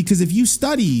 Because if you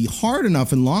study hard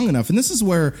enough and long enough, and this is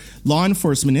where law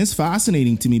enforcement is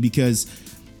fascinating to me, because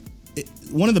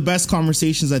one of the best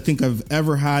conversations I think I've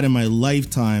ever had in my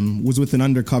lifetime was with an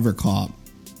undercover cop.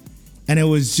 And it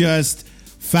was just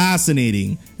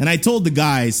fascinating. And I told the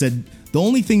guy, I said, the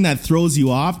only thing that throws you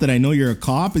off that I know you're a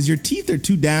cop is your teeth are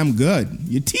too damn good.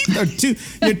 Your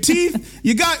teeth,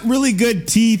 you got really good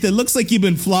teeth. It looks like you've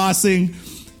been flossing.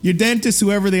 Your dentist,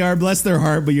 whoever they are, bless their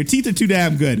heart, but your teeth are too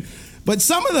damn good. But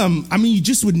some of them, you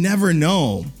just would never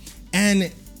know. And,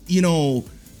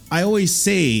 I always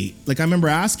say, like, I remember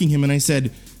asking him and I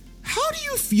said, how do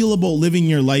you feel about living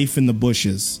your life in the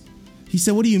bushes? He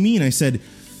said, what do you mean? I said,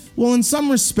 well, in some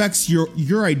respects,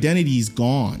 your identity is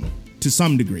gone to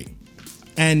some degree.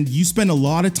 And you spend a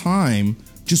lot of time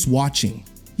just watching.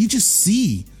 You just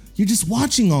see. You're just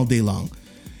watching all day long.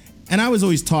 And I was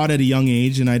always taught at a young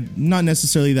age, and not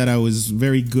necessarily that I was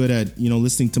very good at,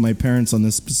 listening to my parents on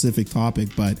this specific topic,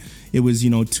 but it was,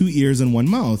 2 ears and 1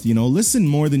 mouth, listen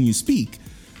more than you speak.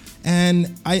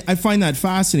 And I find that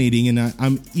fascinating. And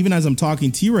I'm even as I'm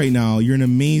talking to you right now, you're an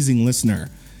amazing listener.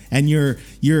 And you're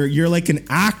like an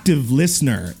active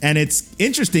listener. And it's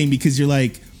interesting because you're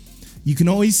like, you can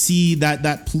always see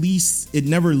that police, it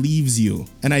never leaves you.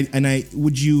 And I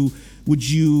would you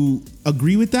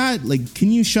agree with that? Like,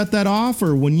 can you shut that off?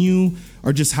 Or when you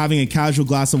are just having a casual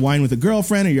glass of wine with a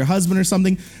girlfriend or your husband or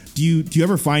something, do you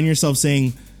ever find yourself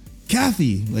saying,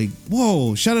 Cathy, like,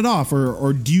 whoa, shut it off?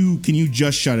 Or can you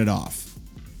just shut it off?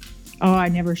 Oh, I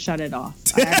never shut it off.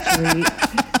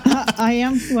 I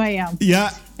am who I am.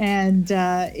 Yeah. And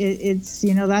it's,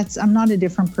 I'm not a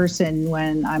different person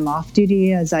when I'm off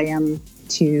duty as I am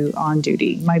on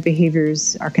duty. My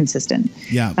behaviors are consistent.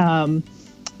 Yeah.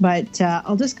 But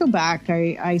I'll just go back.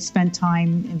 I spent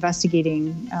time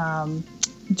investigating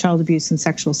child abuse and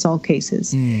sexual assault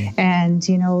cases. And,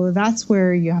 that's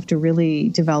where you have to really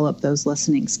develop those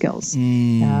listening skills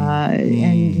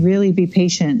and really be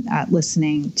patient at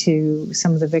listening to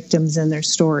some of the victims and their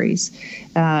stories.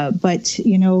 But,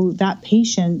 that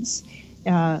patience,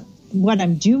 what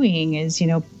I'm doing is,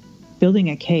 building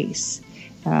a case.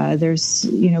 There's,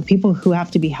 people who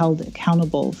have to be held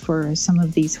accountable for some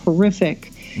of these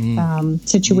horrific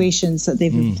situations that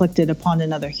they've inflicted upon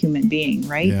another human being,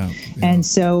 right? Yeah. And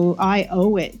so I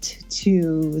owe it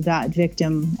to that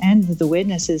victim and the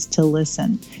witnesses to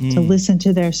listen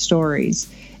to their stories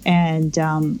and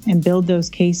build those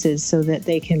cases so that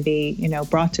they can be,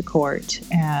 brought to court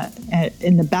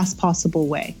in the best possible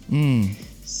way.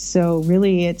 So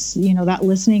really it's, that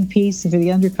listening piece for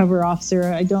the undercover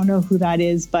officer. I don't know who that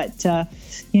is, but,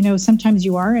 sometimes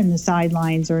you are in the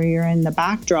sidelines or you're in the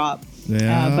backdrop,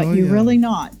 but you're really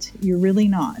not. You're really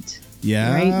not.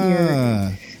 Yeah.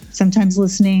 Right? Sometimes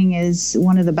listening is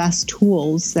one of the best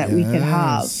tools that we could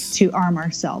have to arm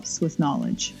ourselves with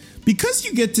knowledge. Because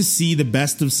you get to see the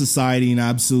best of society and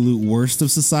absolute worst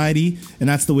of society, and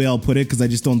that's the way I'll put it, because I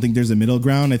just don't think there's a middle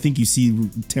ground. I think you see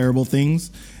terrible things,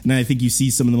 and I think you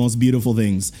see some of the most beautiful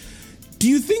things. Do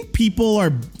you think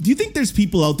there's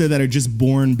people out there that are just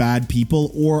born bad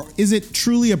people, or is it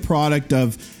truly a product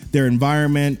of their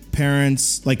environment,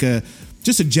 parents, like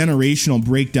just a generational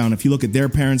breakdown? If you look at their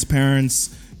parents,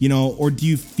 or do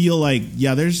you feel like,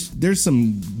 there's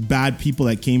some bad people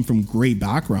that came from great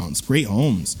backgrounds, great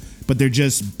homes, but they're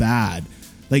just bad?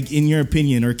 Like, in your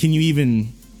opinion, or can you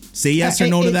even say yes or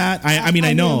no to that? I mean,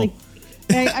 I know.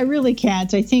 I really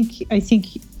can't. I think,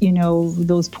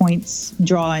 those points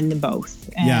draw into both.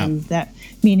 And that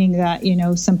meaning that,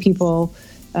 some people,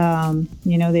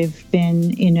 they've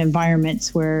been in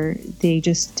environments where they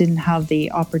just didn't have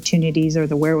the opportunities or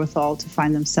the wherewithal to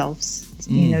find themselves,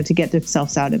 to get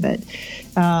themselves out of it.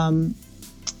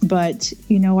 But,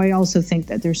 I also think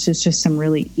that there's just some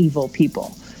really evil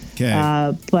people. Okay.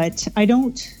 But I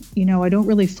don't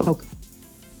really focus.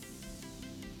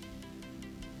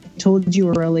 I told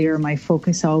you earlier, my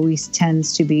focus always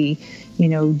tends to be,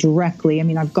 directly. I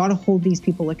mean, I've got to hold these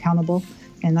people accountable,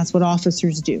 and that's what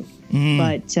officers do.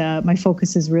 But my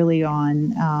focus is really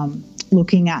on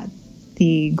looking at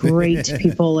the great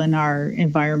people in our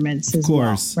environments as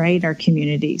well, right? Our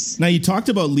communities. Now, you talked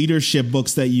about leadership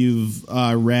books that you've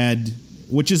read,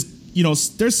 which is,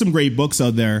 there's some great books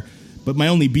out there, but my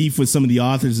only beef with some of the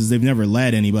authors is they've never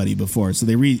led anybody before. So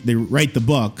they write the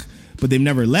book, but they've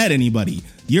never led anybody.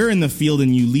 You're in the field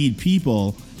and you lead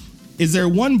people. Is there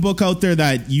one book out there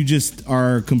that you just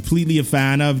are completely a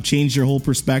fan of, changed your whole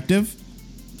perspective?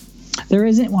 There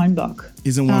isn't one book.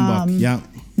 Isn't one book, yeah.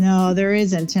 No, there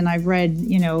isn't. And I've read,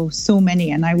 so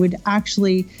many. And I would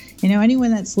actually,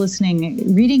 anyone that's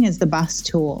listening, reading is the best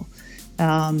tool.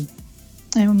 And,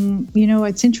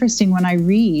 it's interesting when I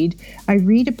read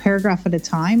a paragraph at a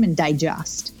time and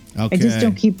digest. Okay. I just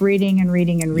don't keep reading and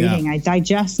reading and reading. Yeah. I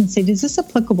digest and say, is this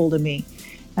applicable to me?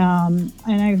 And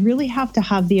I really have to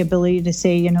have the ability to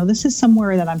say, this is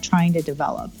somewhere that I'm trying to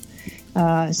develop.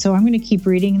 So I'm going to keep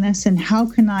reading this, and how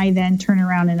can I then turn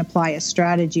around and apply a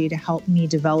strategy to help me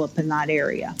develop in that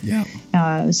area?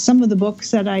 Yeah. Some of the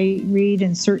books that I read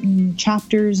in certain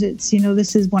chapters, it's,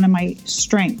 this is one of my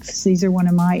strengths. These are one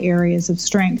of my areas of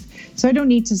strength. So I don't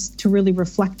need to really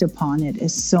reflect upon it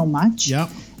as so much. Yeah.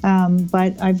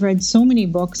 But I've read so many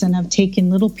books and have taken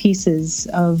little pieces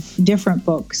of different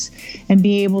books and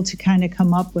be able to kind of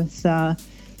come up with,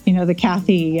 the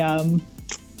Cathy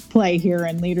play here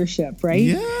in leadership, right?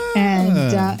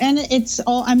 Yeah. And it's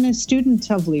all, I'm a student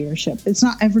of leadership. It's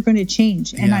not ever going to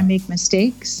change. And I make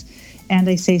mistakes and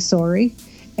I say sorry.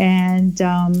 And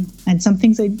some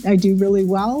things I do really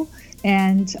well.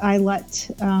 And I let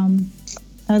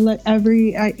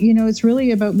it's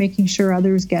really about making sure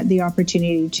others get the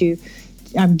opportunity to,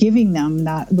 I'm giving them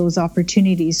those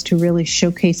opportunities to really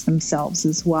showcase themselves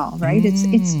as well, right?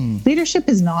 It's leadership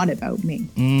is not about me.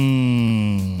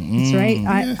 It's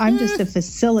right. I'm just a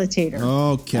facilitator.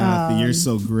 Oh, Cathy, you're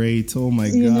so great. Oh my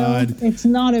God. It's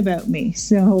not about me.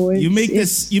 So you make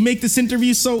this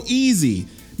interview so easy.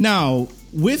 Now,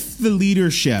 with the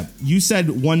leadership, you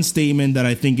said one statement that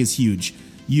I think is huge.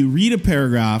 You read a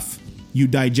paragraph, you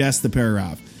digest the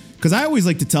paragraph. Because I always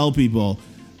like to tell people,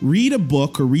 read a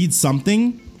book or read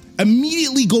something,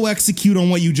 immediately go execute on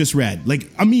what you just read. Like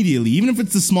immediately, even if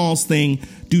it's the smallest thing,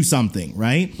 do something,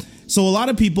 right? So a lot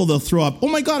of people, they'll throw up, oh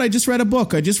my God, I just read a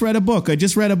book. I just read a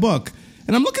book.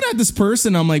 And I'm looking at this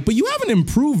person, I'm like, but you haven't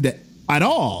improved at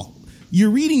all.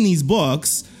 You're reading these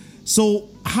books. So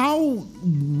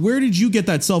where did you get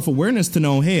that self-awareness to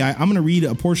know, hey, I'm going to read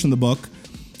a portion of the book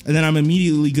and then I'm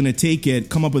immediately going to take it,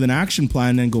 come up with an action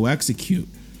plan, and then go execute?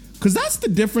 Because that's the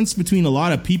difference between a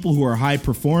lot of people who are high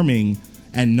performing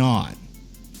and not,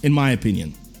 in my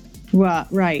opinion. Well,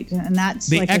 right. And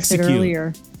that's, like execute. I said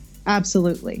earlier,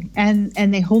 absolutely. And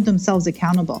they hold themselves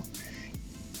accountable,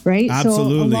 right?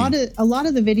 Absolutely. So a lot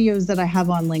of the videos that I have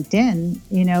on LinkedIn,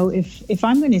 if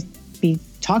I'm going to be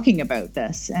talking about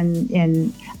this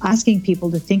and asking people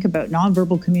to think about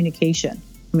nonverbal communication,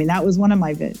 I mean, that was one of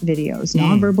my videos,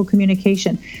 nonverbal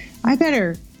communication. I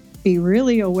better be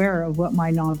really aware of what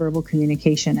my nonverbal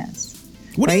communication is.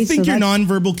 What do you think your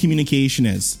nonverbal communication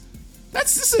is?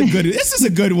 This is a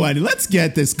good one. Let's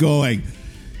get this going.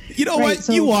 You know what?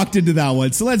 So, you walked into that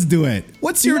one, so let's do it.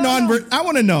 What's your nonverbal? I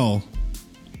want to know.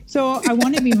 So I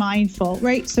want to be mindful,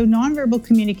 right? So nonverbal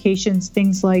communications,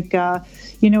 things like,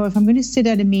 if I'm going to sit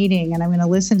at a meeting and I'm going to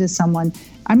listen to someone,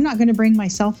 I'm not going to bring my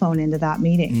cell phone into that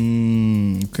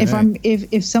meeting. Okay.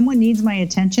 If someone needs my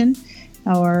attention,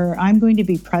 or I'm going to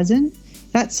be present,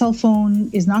 that cell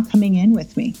phone is not coming in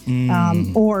with me,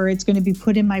 or it's going to be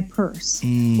put in my purse,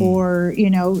 or,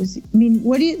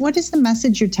 what is the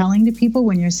message you're telling to people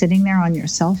when you're sitting there on your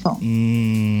cell phone?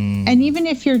 And even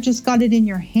if you're just got it in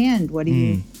your hand,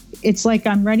 it's like,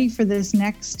 I'm ready for this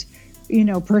next,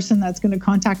 person that's going to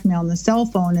contact me on the cell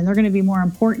phone, and they're going to be more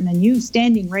important than you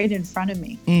standing right in front of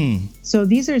me. So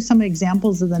these are some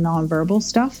examples of the nonverbal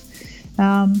stuff.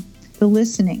 The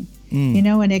listening.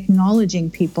 And acknowledging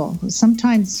people.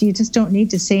 Sometimes you just don't need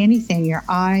to say anything. Your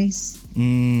eyes,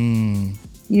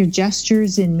 your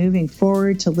gestures in moving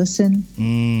forward to listen.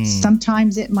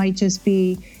 Sometimes it might just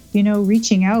be,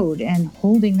 reaching out and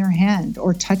holding their hand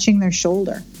or touching their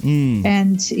shoulder.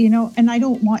 And, and I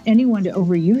don't want anyone to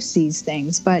overuse these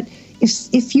things, but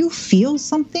if you feel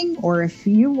something, or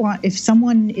if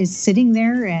someone is sitting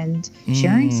there and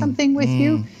sharing something with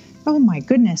you, oh my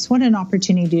goodness, what an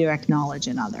opportunity to acknowledge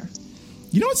another.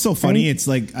 You know what's so funny? Right? It's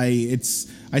like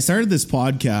I started this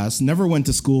podcast, never went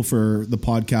to school for the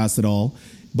podcast at all,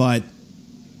 but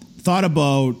thought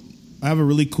about, I have a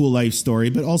really cool life story,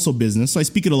 but also business. So I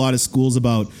speak at a lot of schools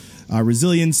about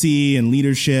resiliency and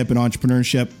leadership and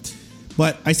entrepreneurship.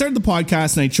 But I started the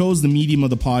podcast, and I chose the medium of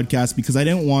the podcast because I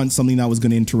didn't want something that was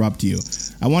going to interrupt you.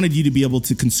 I wanted you to be able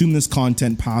to consume this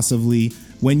content passively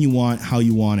when you want, how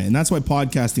you want it. And that's why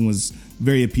podcasting was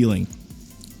very appealing.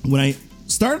 When I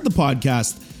started the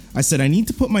podcast, I said I need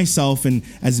to put myself in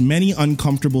as many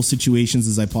uncomfortable situations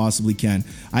as I possibly can.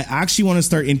 I actually want to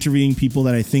start interviewing people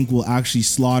that I think will actually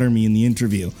slaughter me in the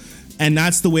interview. And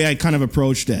that's the way I kind of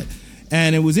approached it.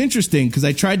 And it was interesting because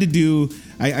I tried to do,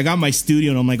 I got my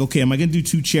studio and I'm like, okay, am I going to do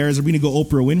 2 chairs? Are we going to go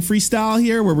Oprah Winfrey style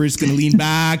here where we're just going to lean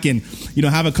back and,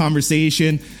 have a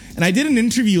conversation? And I did an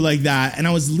interview like that, and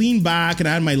I was leaned back and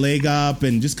I had my leg up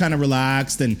and just kind of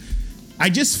relaxed. And I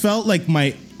just felt like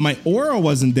my aura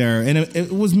wasn't there. And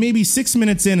it was maybe 6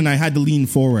 minutes in and I had to lean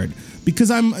forward because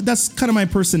that's kind of my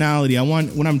personality. I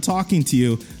want, when I'm talking to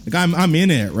you, like I'm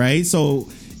in it, right? So,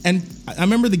 and I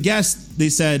remember the guest, they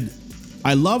said,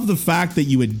 I love the fact that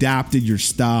you adapted your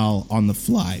style on the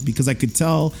fly because I could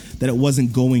tell that it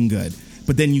wasn't going good,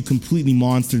 but then you completely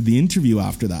monstered the interview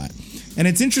after that. And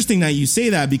it's interesting that you say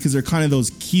that because they're kind of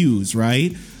those cues,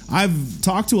 right? I've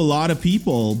talked to a lot of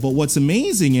people, but what's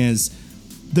amazing is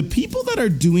the people that are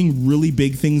doing really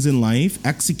big things in life,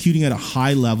 executing at a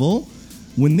high level,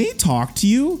 when they talk to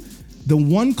you, the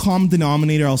one common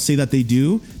denominator I'll say that they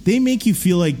do, they make you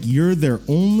feel like you're their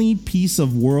only piece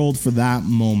of world for that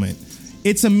moment.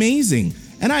 It's amazing.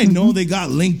 And I know they got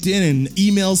LinkedIn and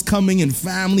emails coming and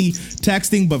family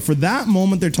texting, but for that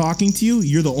moment they're talking to you,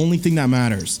 you're the only thing that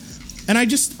matters. And I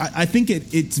think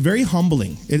it's very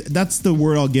humbling. That's the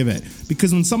word I'll give it.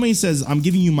 Because when somebody says, I'm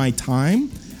giving you my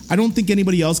time, I don't think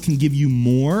anybody else can give you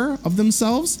more of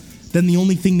themselves than the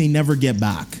only thing they never get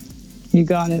back. You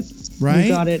got it. Right?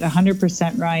 You got it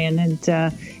 100%, Ryan. And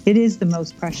it is the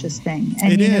most precious thing.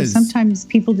 And it is. Sometimes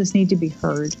people just need to be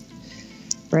heard.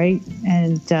 Right?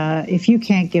 And if you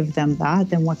can't give them that,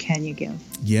 then what can you give?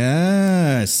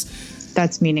 Yes.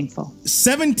 That's meaningful.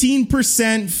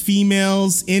 17%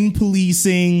 females in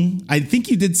policing. I think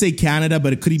you did say Canada,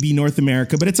 but it could be North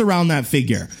America, but it's around that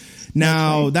figure.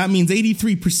 Now, that means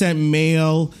 83%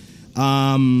 male.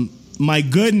 My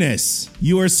goodness,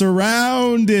 you are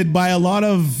surrounded by a lot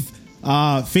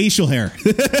of facial hair.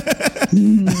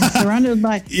 Surrounded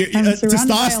by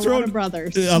testosterone. By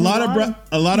a lot of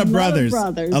brothers.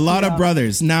 A lot of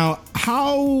brothers. Now,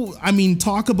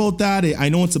 talk about that. I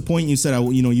know it's a point you said,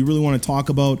 you really want to talk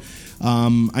about.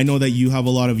 I know that you have a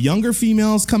lot of younger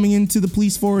females coming into the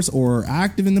police force or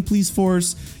active in the police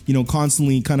force,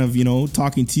 constantly kind of,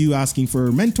 talking to you, asking for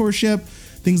mentorship,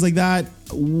 things like that.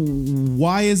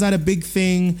 Why is that a big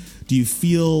thing? Do you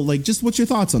feel like, just what's your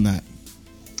thoughts on that?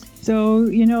 So,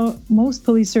 most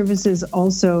police services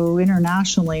also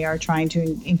internationally are trying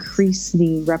to increase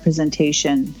the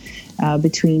representation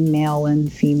between male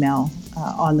and female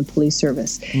on the police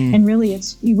service. And really,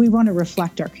 we want to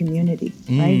reflect our community,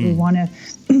 right? We want to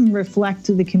reflect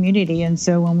the community. And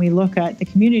so when we look at the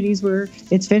communities where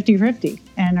it's 50-50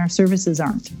 and our services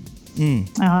aren't.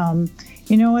 And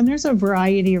there's a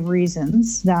variety of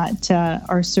reasons that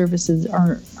our services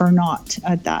are not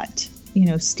at that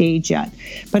stage yet.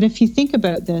 But if you think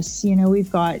about this,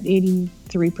 we've got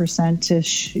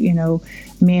 83%-ish,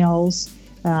 males,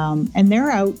 and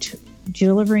they're out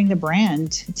delivering the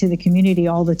brand to the community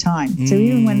all the time. So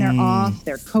even when they're off,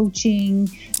 they're coaching,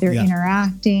 they're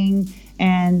interacting,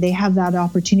 and they have that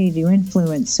opportunity to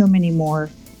influence so many more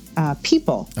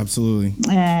people. Absolutely.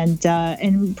 And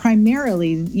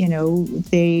primarily,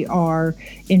 they are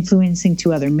influencing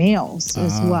to other males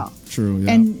as well. True.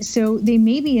 Yeah. And so they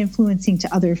may be influencing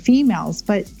to other females,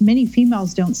 but many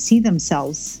females don't see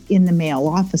themselves in the male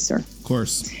officer. Of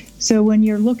course. So when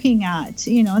you're looking at,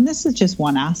 and this is just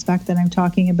one aspect that I'm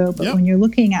talking about, but when you're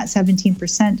looking at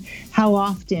 17%, how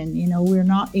often, we're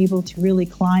not able to really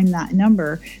climb that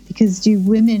number, because do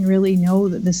women really know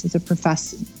that this is a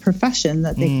profession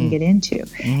that they can get into?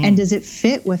 And does it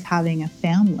fit with having a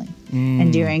family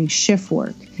and doing shift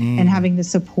work and having the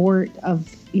support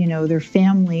of, their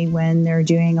family when they're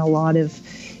doing a lot of,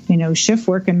 shift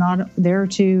work and not there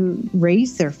to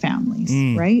raise their families,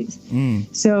 right?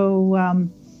 So,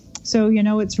 So,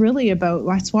 it's really about,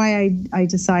 that's why I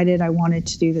decided I wanted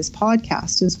to do this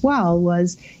podcast as well,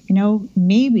 was,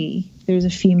 maybe there's a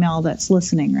female that's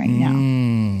listening right now.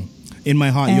 In my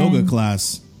hot yoga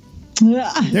class.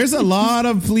 There's a lot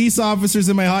of police officers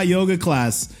in my hot yoga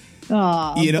class.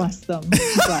 Oh, bless them.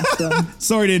 Bless them.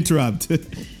 Sorry to interrupt.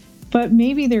 But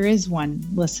maybe there is one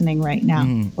listening right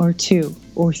now, or two,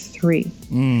 or three.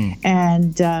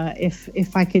 And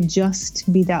if I could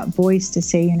just be that voice to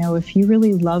say, if you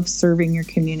really love serving your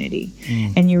community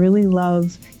and you really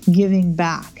love giving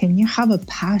back and you have a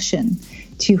passion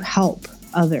to help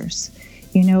others,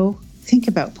 think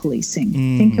about policing.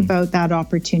 Think about that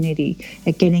opportunity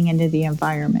at getting into the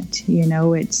environment.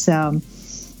 It's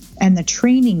and the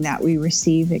training that we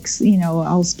receive,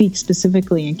 I'll speak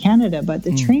specifically in Canada, but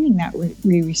the training that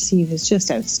we receive is just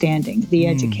outstanding. The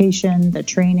education, the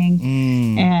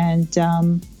training, and,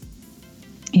 I'm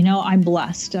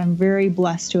blessed. I'm very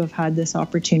blessed to have had this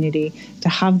opportunity to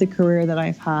have the career that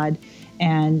I've had.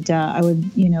 And I would,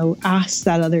 ask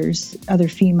that other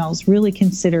females really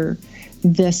consider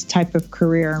this type of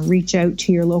career and reach out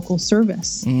to your local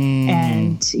service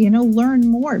and, learn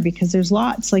more, because there's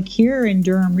lots. Like here in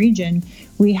Durham region,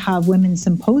 we have women's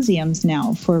symposiums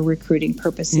now for recruiting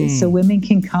purposes. So women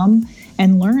can come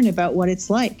and learn about what it's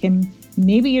like. And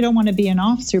maybe you don't want to be an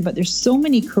officer, but there's so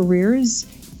many careers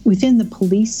within the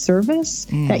police service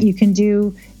that you can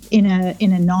do in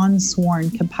a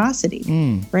non-sworn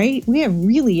capacity, right? We have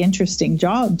really interesting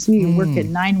jobs. We work at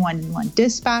 911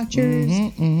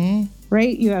 dispatchers,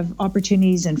 right? You have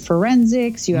opportunities in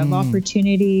forensics. You have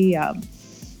opportunity,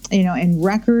 in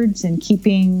records and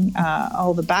keeping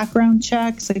all the background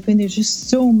checks. There's just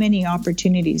so many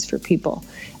opportunities for people,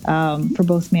 for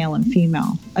both male and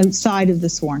female, outside of the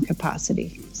sworn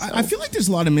capacity. So. I feel like there's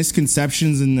a lot of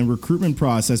misconceptions in the recruitment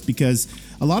process, because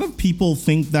a lot of people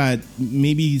think that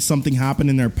maybe something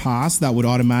happened in their past that would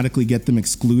automatically get them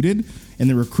excluded in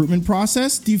the recruitment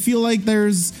process. Do you feel like do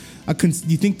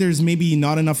you think there's maybe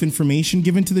not enough information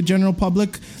given to the general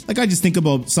public? Like, I just think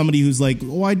about somebody who's like,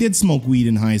 oh, I did smoke weed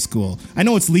in high school. I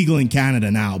know it's legal in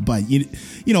Canada now, but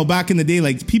back in the day,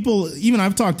 like people, even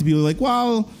I've talked to people like,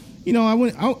 well,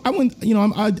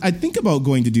 I think about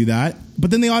going to do that,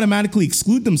 but then they automatically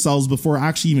exclude themselves before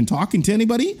actually even talking to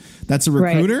anybody that's a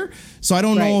recruiter. Right. So I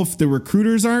don't know if the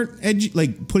recruiters aren't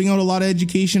putting out a lot of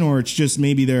education, or it's just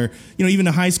maybe they're, even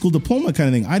a high school diploma kind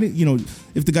of thing.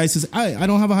 If the guy says, I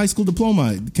don't have a high school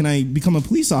diploma, can I become a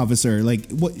police officer?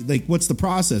 What's the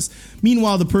process?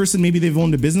 Meanwhile, the person, maybe they've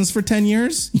owned a business for 10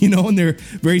 years, and they're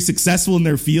very successful in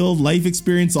their field, life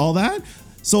experience, all that.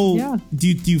 So do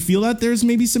you feel that there's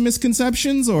maybe some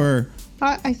misconceptions, or?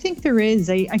 I think there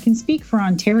is. I can speak for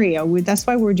Ontario. That's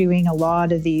why we're doing a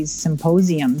lot of these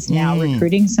symposiums now,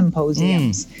 recruiting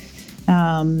symposiums.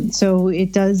 So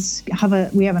it does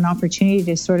we have an opportunity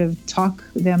to sort of talk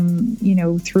them,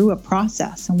 through a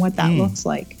process and what that looks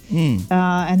like.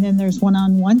 And then there's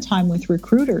one-on-one time with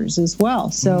recruiters as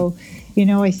well. So,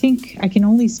 I think I can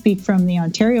only speak from the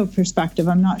Ontario perspective.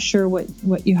 I'm not sure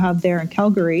what you have there in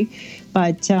Calgary,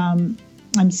 but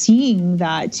I'm seeing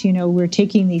that, we're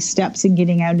taking these steps and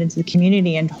getting out into the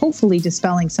community and hopefully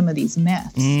dispelling some of these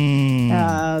myths,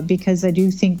 because I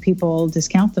do think people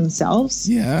discount themselves.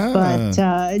 Yeah. But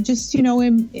just,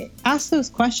 ask those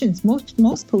questions.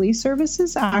 Most police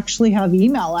services actually have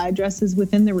email addresses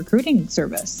within the recruiting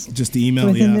service. Just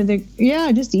email,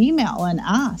 just email and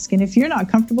ask. And if you're not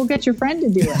comfortable, get your friend to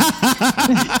do it.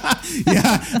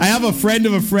 I have a friend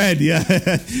of a friend. Yeah.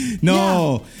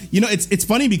 No. Yeah. It's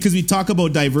funny because we talk about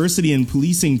diversity in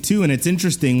policing too, and it's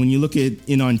interesting when you look at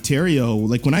in Ontario.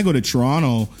 Like when I go to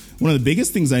Toronto, one of the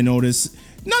biggest things I notice,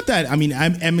 I'm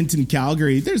Edmonton,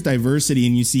 Calgary, there's diversity,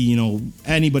 and you see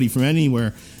anybody from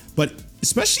anywhere, but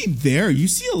especially there you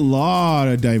see a lot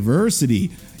of diversity,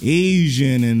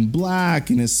 Asian and Black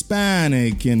and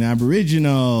Hispanic and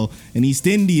Aboriginal and East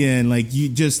Indian. Like you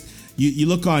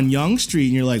look on Yonge Street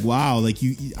and you're like, wow,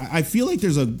 I feel like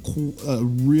there's a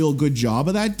real good job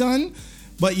of that done.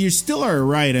 But you still are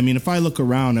right. I mean, if I look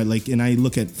around and I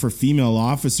look at for female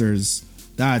officers,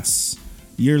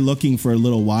 you're looking for a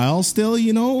little while still,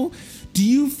 Do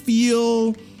you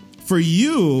feel for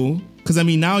you, because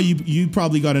now you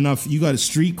probably got enough, you got a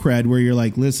street cred where you're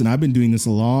like, listen, I've been doing this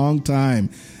a long time.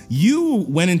 You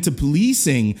went into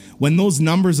policing when those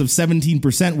numbers of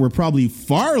 17% were probably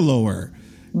far lower.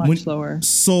 Much lower.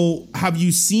 So have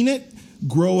you seen it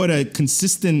grow at a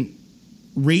consistent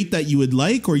rate that you would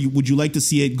like, or would you like to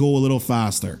see it go a little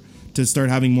faster to start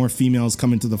having more females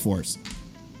come into the force?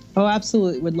 Oh,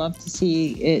 absolutely. Would love to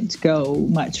see it go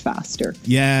much faster.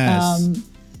 Yes.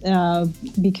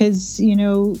 Because,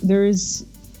 there's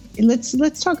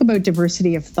let's talk about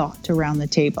diversity of thought around the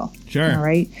table. Sure. All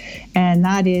right. And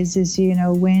that is,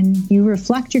 when you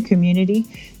reflect your community,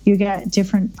 you get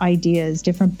different ideas,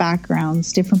 different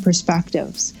backgrounds, different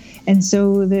perspectives. And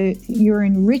so you're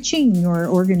enriching your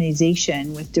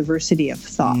organization with diversity of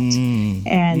thought.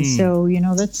 So,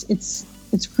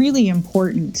 it's really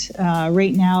important.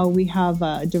 Right now, we have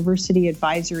a diversity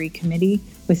advisory committee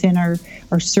within our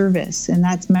service, and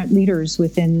that's leaders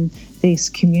within this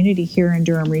community here in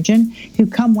Durham Region who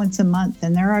come once a month,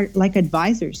 and they're like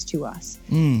advisors to us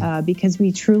because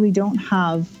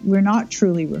we're not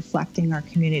truly reflecting our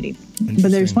community.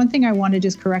 But there's one thing I want to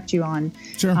just correct you on,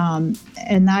 sure.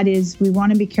 And that is we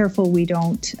want to be careful we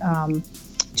don't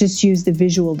just use the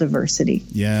visual diversity.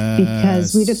 Yeah.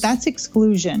 Because that's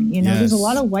exclusion. There's a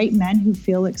lot of white men who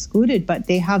feel excluded, but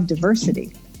they have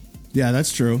diversity. Yeah,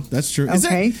 that's true. That's true.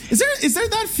 Okay. Is there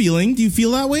that feeling? Do you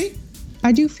feel that way?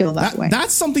 I do feel that way.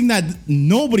 That's something that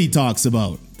nobody talks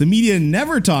about. The media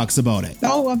never talks about it.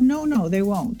 Oh, no, they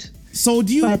won't. So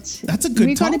that's a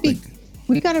good topic.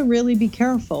 We got to really be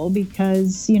careful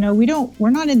because, we're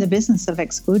not in the business of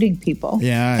excluding people.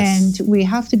 Yes. And we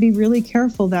have to be really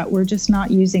careful that we're just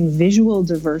not using visual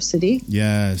diversity.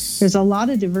 Yes. There's a lot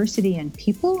of diversity in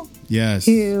people. Yes.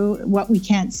 To what we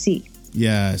can't see.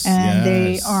 Yes. And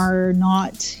they are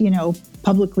not,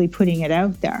 publicly putting it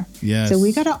out there. Yes. So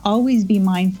we got to always be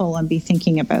mindful and be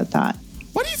thinking about that.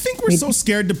 Why do you think we're so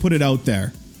scared to put it out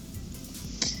there?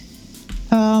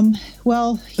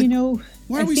 Well,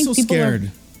 why are we so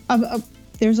scared?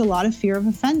 There's a lot of fear of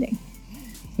offending.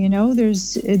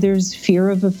 There's fear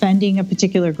of offending a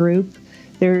particular group.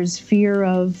 There's fear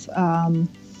of,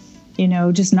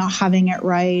 just not having it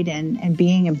right and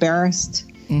being embarrassed.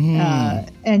 And,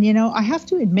 I have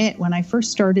to admit, when I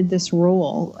first started this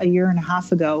role a year and a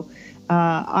half ago,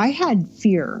 I had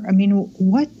fear. I mean,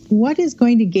 what is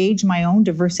going to gauge my own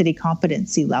diversity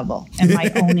competency level and my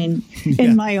own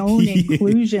my own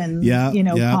inclusion,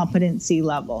 competency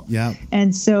level. Yeah.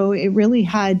 And so it really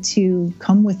had to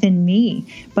come within me.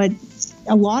 But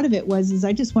a lot of it was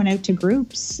I just went out to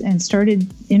groups and started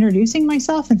introducing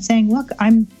myself and saying, look,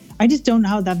 I just don't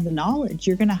have the knowledge.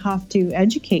 You're going to have to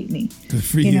educate me. Good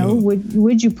for you.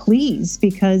 Would you please?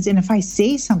 And if I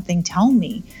say something, tell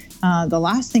me. The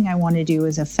last thing I want to do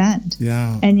is offend.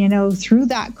 Yeah. And, through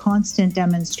that constant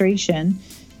demonstration,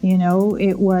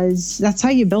 that's how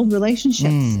you build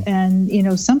relationships.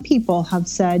 And, some people have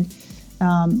said,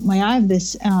 I have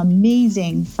this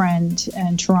amazing friend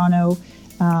in Toronto,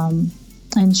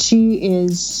 and she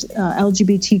is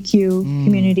LGBTQ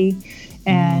community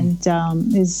and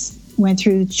went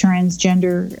through the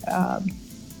transgender,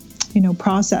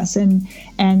 process. And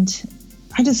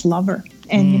I just love her.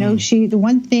 And, the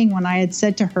one thing when I had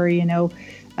said to her,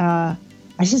 I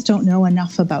just don't know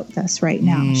enough about this right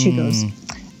now. She goes,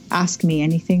 ask me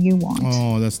anything you want.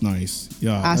 Oh, that's nice.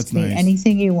 Yeah. Ask me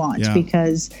anything you want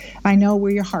because I know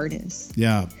where your heart is.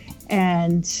 Yeah.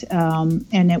 And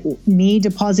me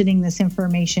depositing this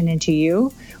information into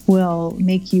you will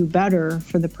make you better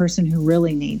for the person who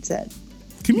really needs it.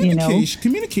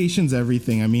 Communication's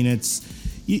everything. I mean,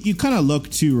 you kind of look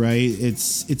too, right?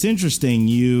 It's interesting.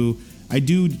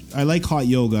 I like hot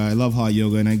yoga. I love hot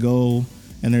yoga, and I go,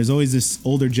 and there's always this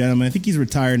older gentleman. I think he's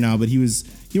retired now, but he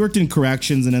worked in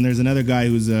corrections, and then there's another guy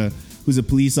who's a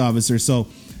police officer. So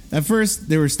at first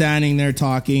they were standing there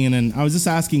talking, and then I was just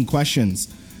asking questions.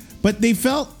 But they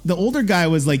felt the older guy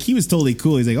was like, he was totally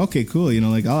cool. He's like, okay, cool,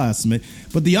 I'll ask him.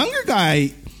 But the younger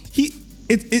guy,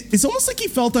 it's almost like he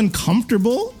felt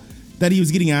uncomfortable that he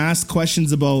was getting asked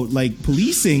questions about like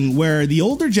policing, where the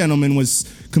older gentleman was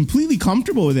completely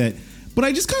comfortable with it. But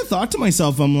I just kind of thought to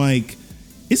myself, I'm like,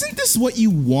 isn't this what you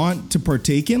want to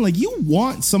partake in? Like, you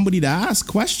want somebody to ask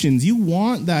questions. You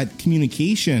want that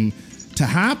communication to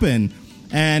happen.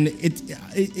 And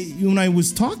when I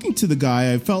was talking to the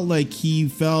guy, I felt like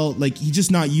he's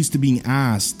just not used to being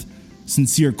asked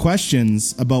sincere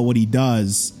questions about what he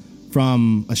does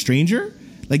from a stranger.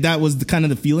 Like, that was kind of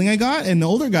the feeling I got. And the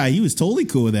older guy, he was totally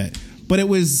cool with it. But there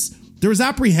was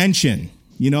apprehension,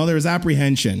 there was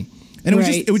apprehension. And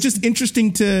it was just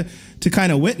interesting to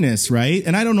kind of witness, right?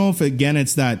 And I don't know if, again,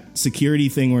 it's that security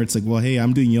thing where it's like, well, hey,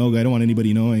 I'm doing yoga. I don't want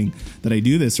anybody knowing that I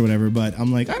do this or whatever. But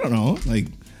I'm like, I don't know. Like,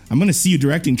 I'm going to see you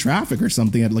directing traffic or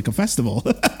something at like a festival.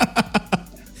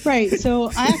 Right. So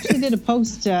I actually did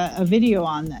a video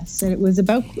on this. And it was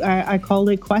about, I called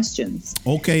it questions.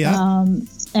 Okay, yeah.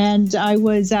 And I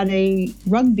was at a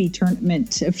rugby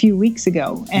tournament a few weeks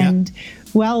ago. And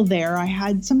while there, I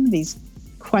had some of these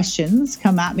questions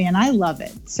come at me, and I love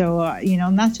it. So,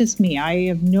 not just me. I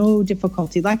have no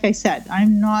difficulty. Like I said,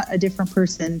 I'm not a different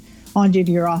person on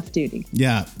duty or off duty.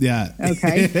 Yeah.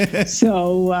 Okay.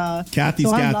 So Cathy's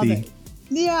so I love Cathy. it.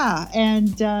 Yeah,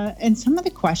 and some of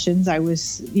the questions I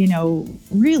was,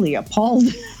 really appalled.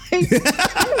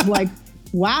 kind of like,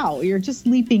 wow, you're just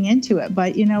leaping into it.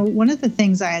 But one of the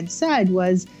things I had said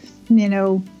was,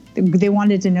 they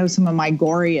wanted to know some of my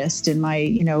goriest and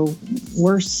my,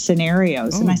 worst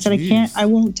scenarios. And I said, I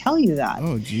won't tell you that.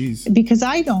 Oh, geez. Because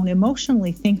I don't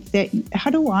emotionally think that,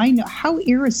 how do I know, how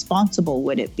irresponsible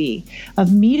would it be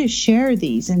of me to share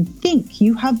these and think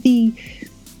you have the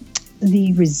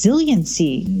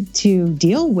resiliency to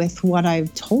deal with what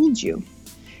I've told you.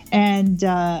 And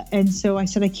so I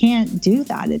said, I can't do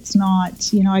that. It's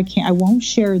not, I won't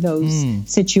share those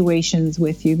situations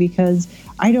with you because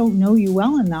I don't know you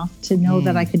well enough to know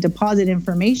that I could deposit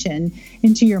information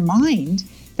into your mind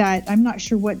that I'm not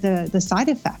sure what the side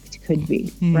effect could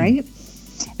be. Right.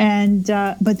 And,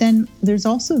 but then there's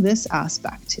also this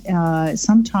aspect.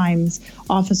 Sometimes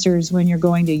officers, when you're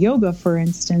going to yoga, for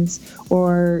instance,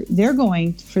 or they're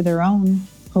going for their own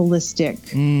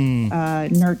holistic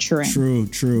nurturing.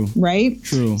 True. Right?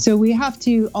 True. So we have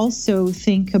to also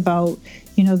think about,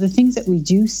 the things that we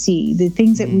do see, the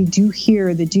things that we do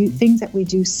hear, things that we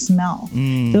do smell.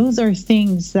 Those are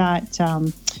things that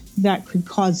that could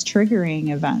cause triggering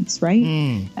events,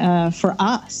 right? For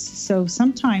us. So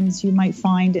sometimes you might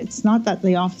find it's not that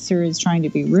the officer is trying to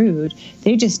be rude.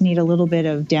 They just need a little bit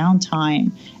of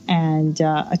downtime and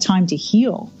a time to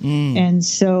heal. And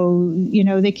so,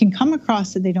 they can come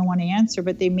across that they don't want to answer,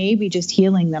 but they may be just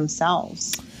healing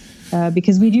themselves.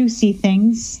 Because we do see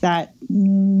things that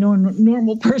no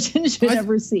normal person should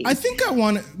ever see. I think I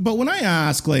want to, but when I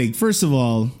ask, first of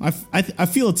all, I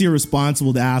feel it's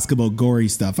irresponsible to ask about gory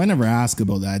stuff. I never ask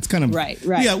about that. It's kind of right.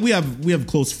 Yeah, we have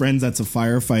close friends that's a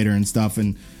firefighter and stuff,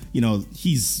 and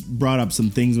he's brought up some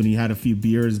things when he had a few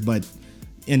beers,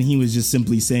 and he was just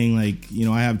simply saying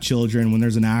I have children. When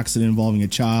there's an accident involving a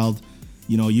child,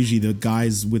 usually the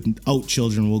guys without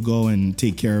children will go and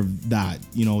take care of that.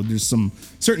 There's some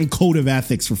certain code of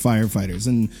ethics for firefighters.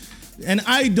 And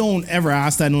I don't ever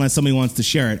ask that unless somebody wants to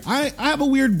share it. I have a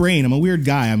weird brain. I'm a weird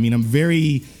guy. I mean, I'm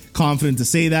very confident to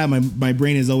say that. My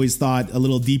brain has always thought a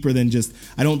little deeper than just,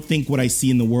 I don't think what I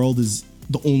see in the world is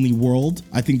the only world.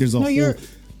 I think there's a whole...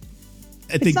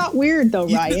 It's not weird though,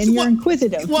 Ryan. You're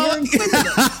inquisitive. You're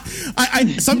inquisitive.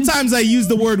 I sometimes I use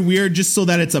the word weird just so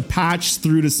that it's a patch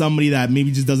through to somebody that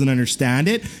maybe just doesn't understand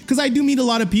it. Because I do meet a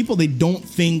lot of people, they don't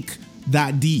think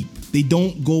that deep. They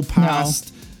don't go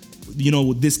past,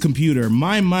 this computer.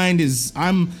 My mind is,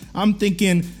 I'm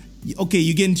thinking, okay,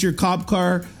 you get into your cop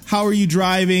car. How are you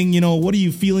driving? What are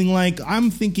you feeling like?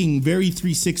 I'm thinking very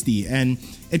 360, and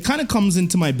it kind of comes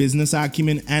into my business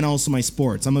acumen and also my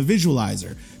sports. I'm a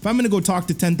visualizer. If I'm going to go talk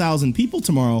to 10,000 people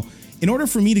tomorrow, in order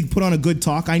for me to put on a good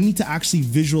talk, I need to actually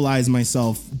visualize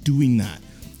myself doing that.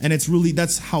 And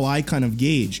that's how I kind of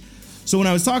gauge. So when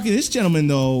I was talking to this gentleman,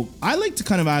 though, I like to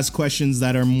kind of ask questions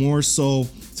that are more so,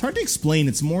 it's hard to explain.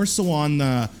 It's more so on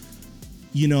the,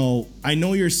 I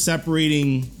know you're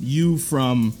separating you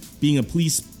from being a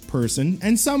police person,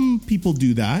 and some people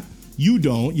do that. You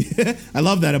don't. I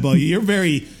love that about you. You're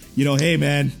very, hey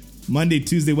man, Monday,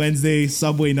 Tuesday, Wednesday,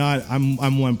 Subway, not.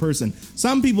 I'm one person.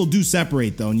 Some people do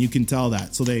separate though, and you can tell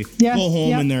that. So they go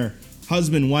home and they're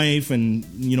husband, wife, and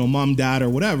mom, dad, or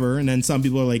whatever. And then some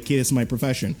people are like, "Okay, this is my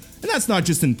profession," and that's not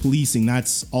just in policing.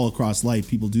 That's all across life.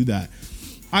 People do that.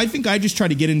 I think I just try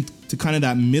to get into kind of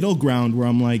that middle ground where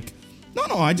I'm like, no,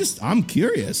 I'm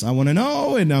curious. I want to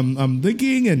know, and I'm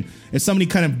thinking, and if somebody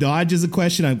kind of dodges a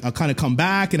question, I'll kind of come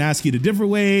back and ask it a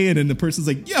different way, and then the person's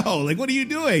like, yo, what are you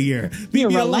doing here? You're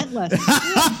relentless.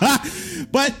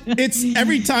 But it's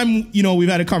every time, we've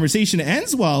had a conversation, it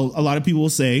ends well, a lot of people will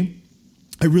say,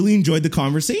 I really enjoyed the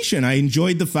conversation. I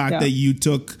enjoyed the fact that you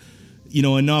took,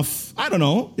 enough, I don't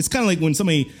know. It's kind of like when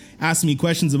somebody asks me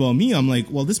questions about me, I'm like,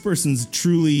 well, this person's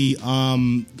truly,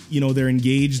 they're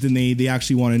engaged and they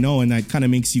actually want to know. And that kind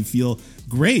of makes you feel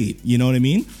great. You know what I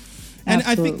mean? And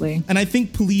Absolutely. I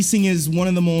think policing is one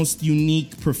of the most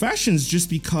unique professions just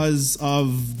because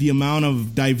of the amount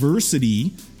of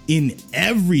diversity in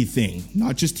everything,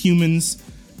 not just humans,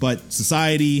 but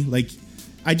society.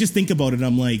 I just think about it.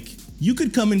 I'm like, you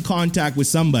could come in contact with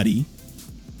somebody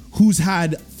who's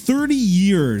had 30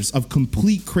 years of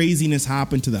complete craziness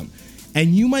happen to them.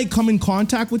 And you might come in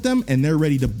contact with them and they're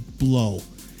ready to blow.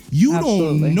 You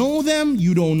Absolutely. Don't know them.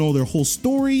 You don't know their whole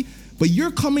story. But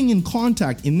you're coming in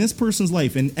contact in this person's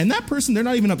life. And that person, they're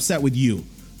not even upset with you.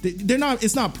 They're not.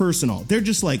 It's not personal. They're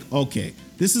just like, okay,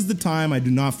 this is the time. I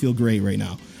do not feel great right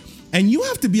now. And you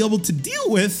have to be able to deal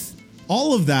with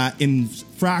all of that in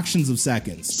fractions of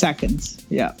seconds.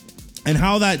 Yeah. And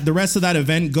how that the rest of that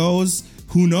event goes,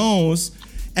 who knows?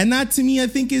 And that to me, I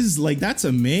think is like, that's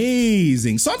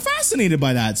amazing. So I'm fascinated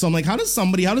by that. So I'm like, how does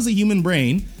a human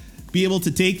brain be able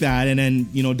to take that and then,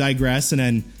 digress and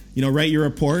then, write your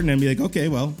report and then be like, okay,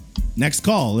 well, next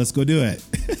call, let's go do it.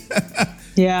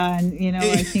 Yeah. And,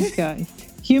 I think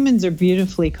humans are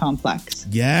beautifully complex.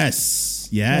 Yes.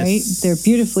 Right? They're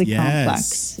beautifully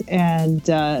complex. And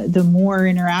the more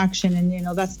interaction,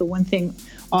 and, that's the one thing,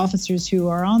 officers who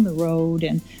are on the road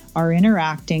and are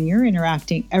interacting, you're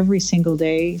interacting every single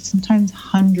day, sometimes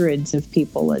hundreds of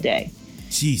people a day.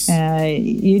 Jeez.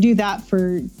 You do that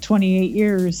for 28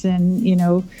 years and,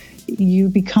 you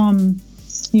become,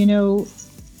 you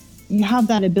have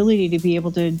that ability to be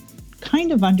able to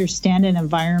kind of understand an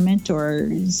environment or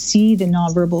see the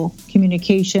nonverbal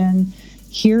communication,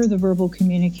 hear the verbal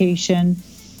communication,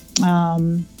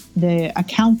 the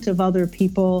account of other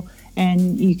people,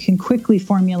 and you can quickly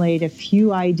formulate a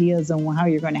few ideas on how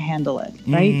you're going to handle it,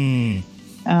 right?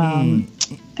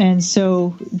 And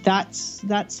so that's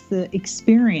the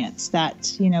experience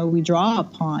that, we draw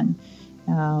upon.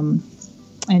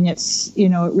 And it's, it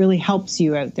really helps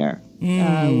you out there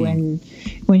when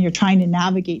you're trying to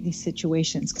navigate these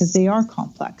situations, because they are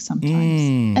complex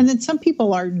sometimes. And then some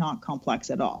people are not complex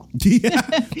at all. Yeah,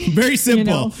 very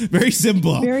simple. Very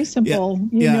simple. Very simple.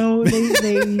 They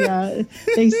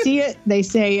see it, they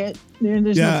say it.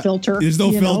 There's no filter. There's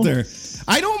no filter.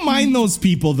 I don't mind those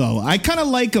people, though. I kind of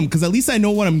like them because at least I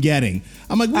know what I'm getting.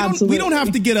 I'm like, we don't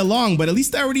have to get along, but at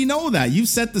least I already know that. You've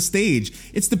set the stage.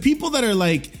 It's the people that are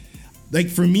like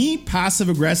for me, passive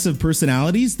aggressive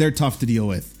personalities, they're tough to deal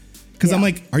with. Because I'm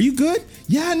like, are you good?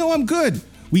 Yeah, no, I'm good.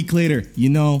 Week later,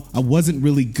 I wasn't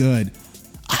really good.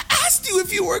 I asked you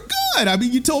if you were good. I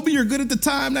mean, you told me you're good at the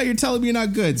time. Now you're telling me you're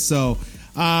not good. So,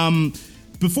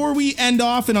 before we end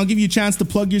off, and I'll give you a chance to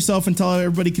plug yourself and tell how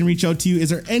everybody can reach out to you, is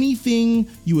there anything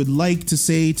you would like to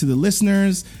say to the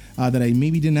listeners that I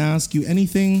maybe didn't ask you?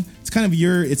 Anything? It's kind of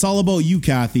it's all about you,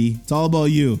 Cathy. It's all about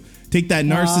you. Take that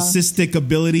narcissistic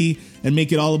ability and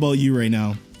make it all about you right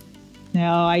now.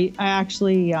 No, I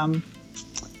actually,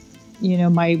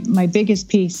 my biggest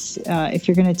piece, if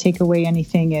you're going to take away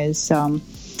anything, is,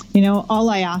 all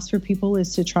I ask for people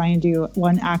is to try and do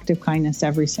one act of kindness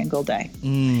every single day.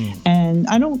 And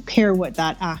I don't care what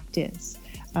that act is.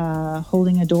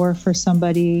 Holding a door for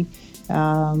somebody,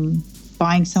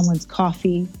 buying someone's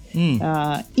coffee,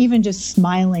 even just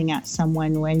smiling at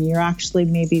someone when you're actually,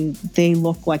 maybe they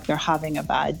look like they're having a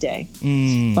bad day.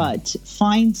 But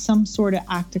find some sort of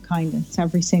act of kindness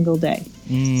every single day.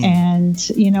 And,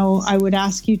 I would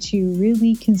ask you to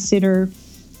really consider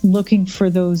looking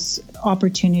for those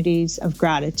opportunities of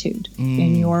gratitude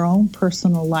in your own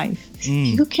personal life.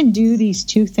 You can do these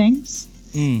two things.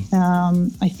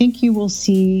 I think you will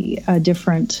see a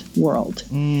different world.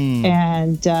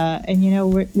 And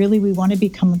really, we want to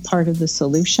become a part of the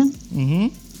solution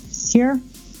here.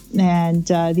 And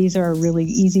these are really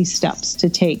easy steps to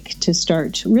take to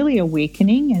start really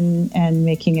awakening and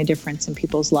making a difference in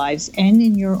people's lives and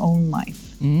in your own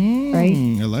life. Right?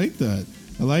 I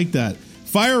like that.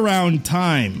 Fire round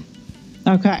time.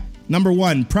 Okay. Number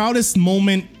 1, proudest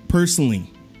moment personally.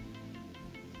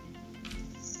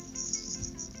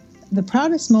 The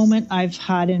proudest moment I've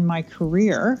had in my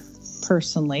career,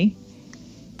 personally,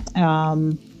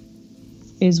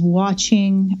 is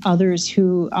watching others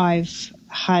who I've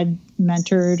had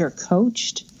mentored or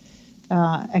coached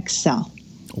excel.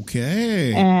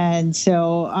 Okay. And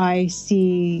so I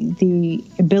see the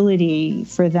ability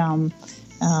for them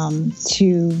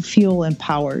to feel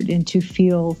empowered and to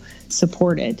feel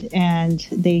supported, and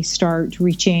they start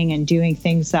reaching and doing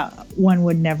things that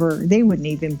they wouldn't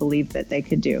even believe that they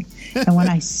could do. And when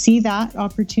I see that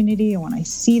opportunity and when I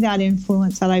see that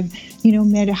influence that I've,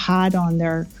 had on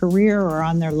their career or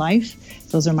on their life,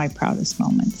 those are my proudest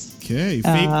moments. Okay.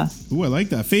 I like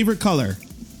that. Favorite color?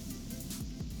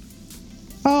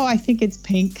 Oh, I think it's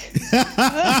pink.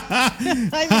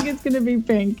 I think it's going to be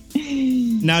pink.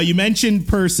 Now, you mentioned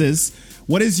purses.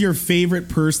 What is your favorite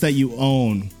purse that you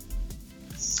own?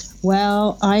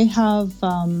 Well, I have,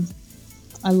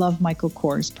 I love Michael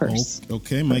Kors purse. Oh,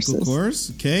 okay, Michael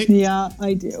Kors. Okay. Yeah,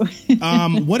 I do.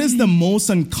 What is the most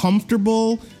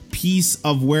uncomfortable piece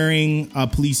of wearing a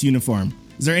police uniform?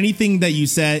 Is there anything that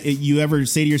you ever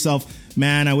say to yourself,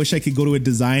 man, I wish I could go to a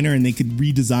designer and they could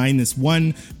redesign this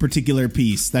one particular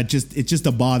piece it's just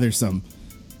a bothersome?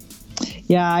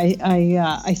 Yeah,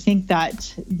 I think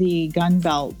that the gun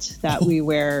belt that we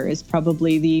wear is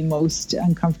probably the most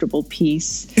uncomfortable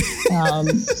piece.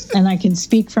 And I can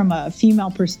speak from a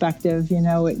female perspective,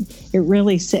 it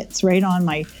really sits right on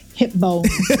my hip bones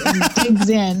and digs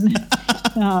in.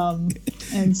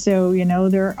 And so,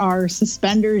 there are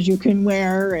suspenders you can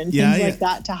wear and things like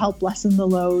that to help lessen the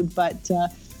load. But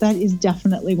that is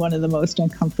definitely one of the most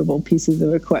uncomfortable pieces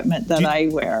of equipment that I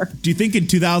wear. Do you think in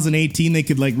 2018 they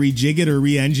could like rejig it or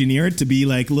re-engineer it to be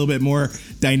like a little bit more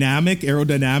dynamic,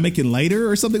 aerodynamic, and lighter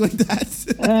or something like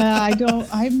that?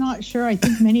 I'm not sure. I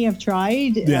think many have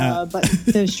tried, but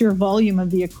the sheer volume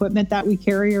of the equipment that we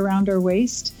carry around our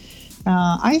waist,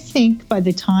 I think by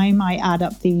the time I add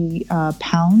up the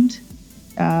pound,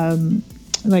 the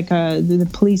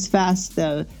police vest,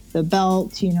 the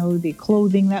belt, the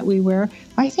clothing that we wear,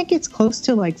 I think it's close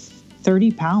to like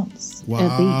 30 pounds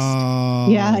at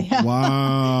least. Yeah.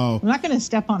 Wow. I'm not going to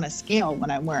step on a scale when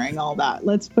I'm wearing all that.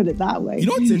 Let's put it that way. You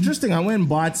know what's interesting? I went and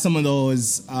bought some of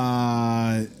those.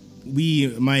 My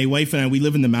wife and I, we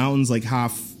live in the mountains like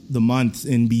half the month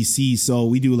in BC.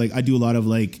 So I do a lot of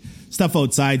like stuff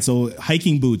outside. So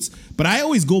hiking boots. But I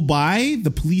always go buy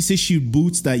the police issued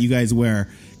boots that you guys wear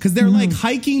because they're like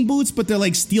hiking boots, but they're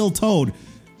like steel toed.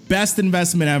 Best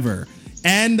investment ever.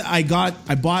 And I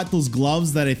bought those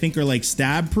gloves that I think are like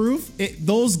stab proof.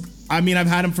 I've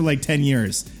had them for like 10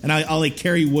 years and I'll like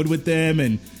carry wood with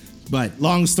them. But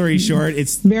long story short,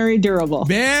 it's very durable.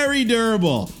 Very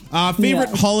durable.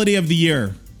 Favorite holiday of the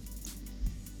year?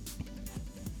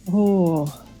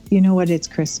 Oh, you know what? It's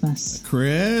Christmas.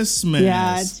 Christmas.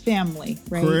 Yeah, it's family,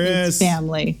 right? It's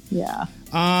family. Yeah.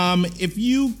 If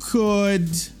you could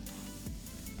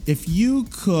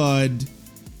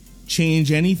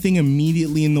change anything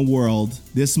immediately in the world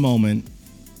this moment,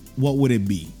 what would it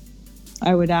be?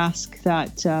 I would ask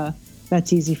that.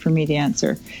 That's easy for me to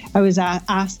answer. I was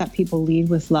asked that people lead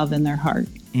with love in their heart.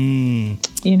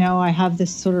 I have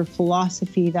this sort of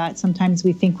philosophy that sometimes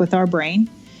we think with our brain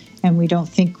and we don't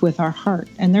think with our heart.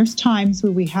 And there's times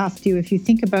where we have to, if you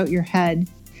think about your head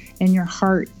and your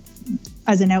heart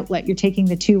as an outlet, you're taking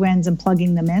the two ends and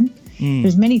plugging them in.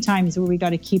 There's many times where we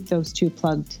got to keep those two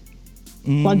plugged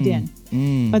in.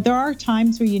 But there are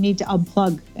times where you need to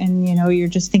unplug and, you're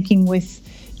just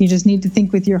you just need to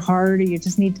think with your heart or you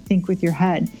just need to think with your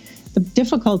head. The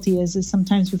difficulty is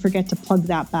sometimes we forget to plug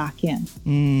that back in,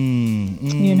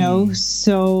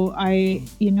 so I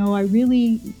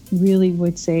really, really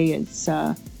would say it's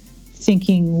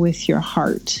thinking with your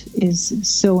heart is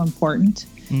so important.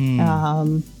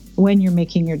 When you're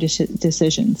making your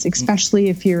decisions, especially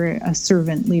if you're a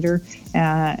servant leader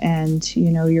and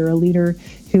you're a leader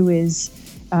who is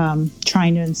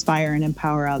trying to inspire and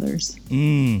empower others.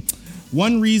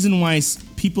 One reason why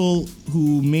people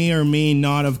who may or may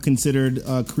not have considered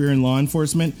a career in law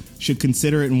enforcement should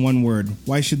consider it in one word.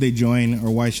 Why should they join or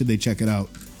why should they check it out?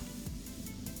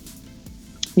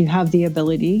 You have the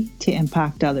ability to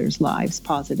impact others' lives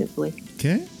positively.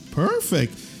 Okay,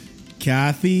 perfect.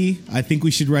 Cathy, I think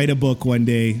we should write a book one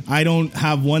day. I don't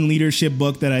have one leadership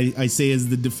book that I say is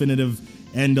the definitive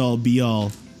end-all,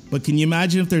 be-all. But can you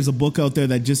imagine if there's a book out there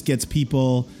that just gets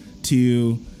people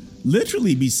to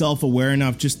literally be self-aware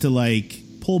enough just to like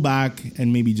pull back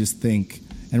and maybe just think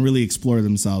and really explore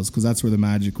themselves, because that's where the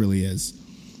magic really is.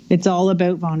 It's all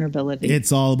about vulnerability.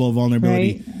 It's all about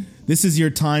vulnerability. Right? This is your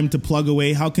time to plug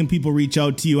away. How can people reach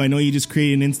out to you? I know you just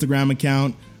created an Instagram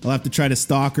account. I'll have to try to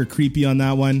stalk or creep you on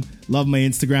that one. Love my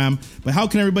Instagram. But how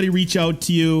can everybody reach out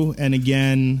to you? And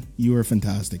again, you are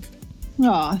fantastic.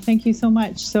 Oh, thank you so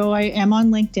much. So I am on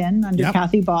LinkedIn under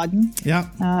Cathy Bawden.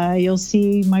 Yeah. You'll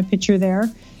see my picture there.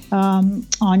 On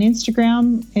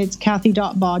Instagram, it's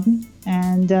Cathy.Bawden,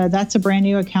 and that's a brand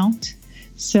new account.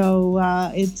 So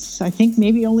it's, I think,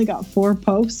 maybe only got 4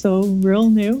 posts, so real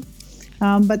new.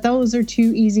 But those are 2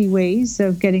 easy ways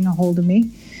of getting a hold of me.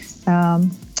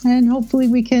 And hopefully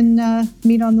we can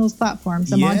meet on those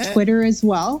platforms. I'm on Twitter as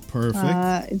well.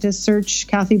 Perfect. Just search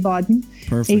Cathy Bawden.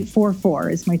 Perfect. 844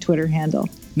 is my Twitter handle.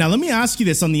 Now, let me ask you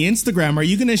this. On the Instagram, are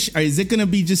you going to, is it going to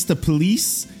be just the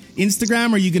police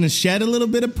Instagram? Are you going to shed a little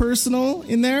bit of personal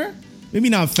in there? Maybe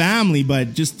not family,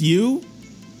 but just you?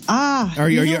 Are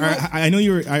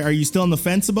you still on the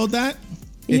fence about that?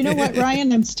 You know what,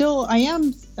 Ryan?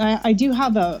 I do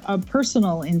have a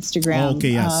personal Instagram, okay,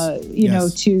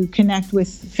 yes. To connect with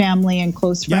family and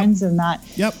close friends and that.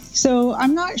 Yep. So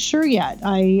I'm not sure yet.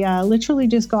 I literally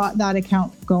just got that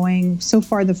account going. So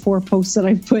far, the 4 posts that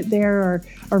I've put there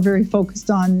are very focused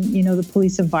on, the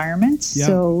police environment. Yep.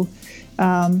 So,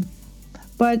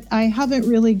 but I haven't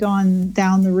really gone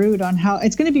down the route on how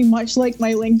it's going to be much like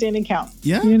my LinkedIn account.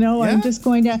 Yeah. I'm just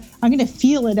going to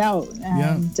feel it out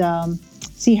and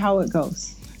see how it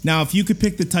goes. Now, if you could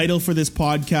pick the title for this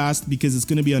podcast, because it's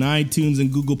going to be on iTunes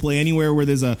and Google Play, anywhere where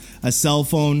there's a cell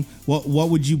phone, what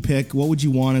would you pick? What would you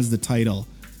want as the title?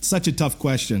 It's such a tough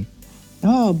question.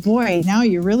 Oh, boy. Now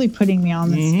you're really putting me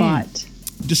on the spot.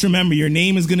 Just remember, your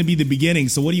name is going to be the beginning.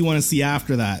 So what do you want to see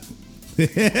after that?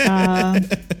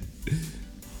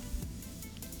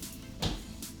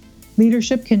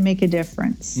 Leadership can make a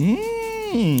difference.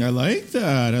 I like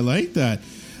that.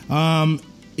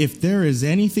 If there is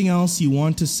anything else you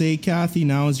want to say, Cathy,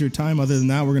 now is your time. Other than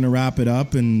that, we're going to wrap it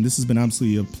up. And this has been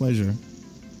absolutely a pleasure.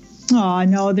 Oh,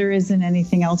 no, there isn't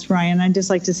anything else, Ryan. I'd just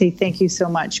like to say thank you so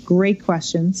much. Great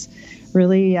questions.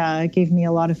 Really gave me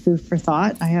a lot of food for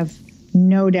thought. I have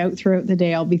no doubt throughout the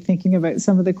day I'll be thinking about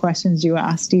some of the questions you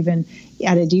asked, even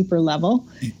at a deeper level.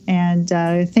 And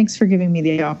thanks for giving me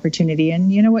the opportunity.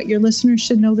 And you know what? Your listeners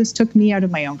should know this took me out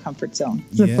of my own comfort zone.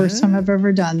 It's the first time I've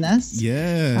ever done this.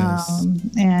 Yes.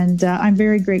 And I'm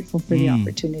very grateful for the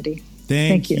opportunity.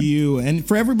 Thank you. And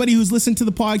for everybody who's listened to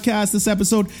the podcast, this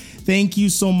episode, thank you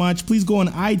so much. Please go on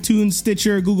iTunes,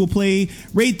 Stitcher, Google Play,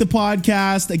 rate the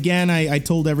podcast. Again, I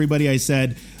told everybody, I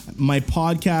said, my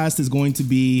podcast is going to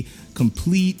be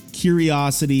complete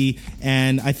curiosity.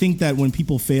 And I think that when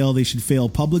people fail, they should fail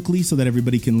publicly so that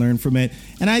everybody can learn from it.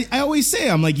 And I always say,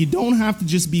 I'm like, you don't have to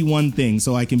just be one thing.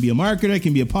 So I can be a marketer, I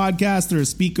can be a podcaster, a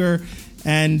speaker,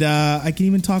 and I can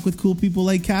even talk with cool people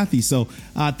like Cathy. So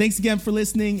thanks again for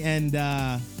listening, and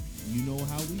you know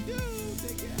how we do.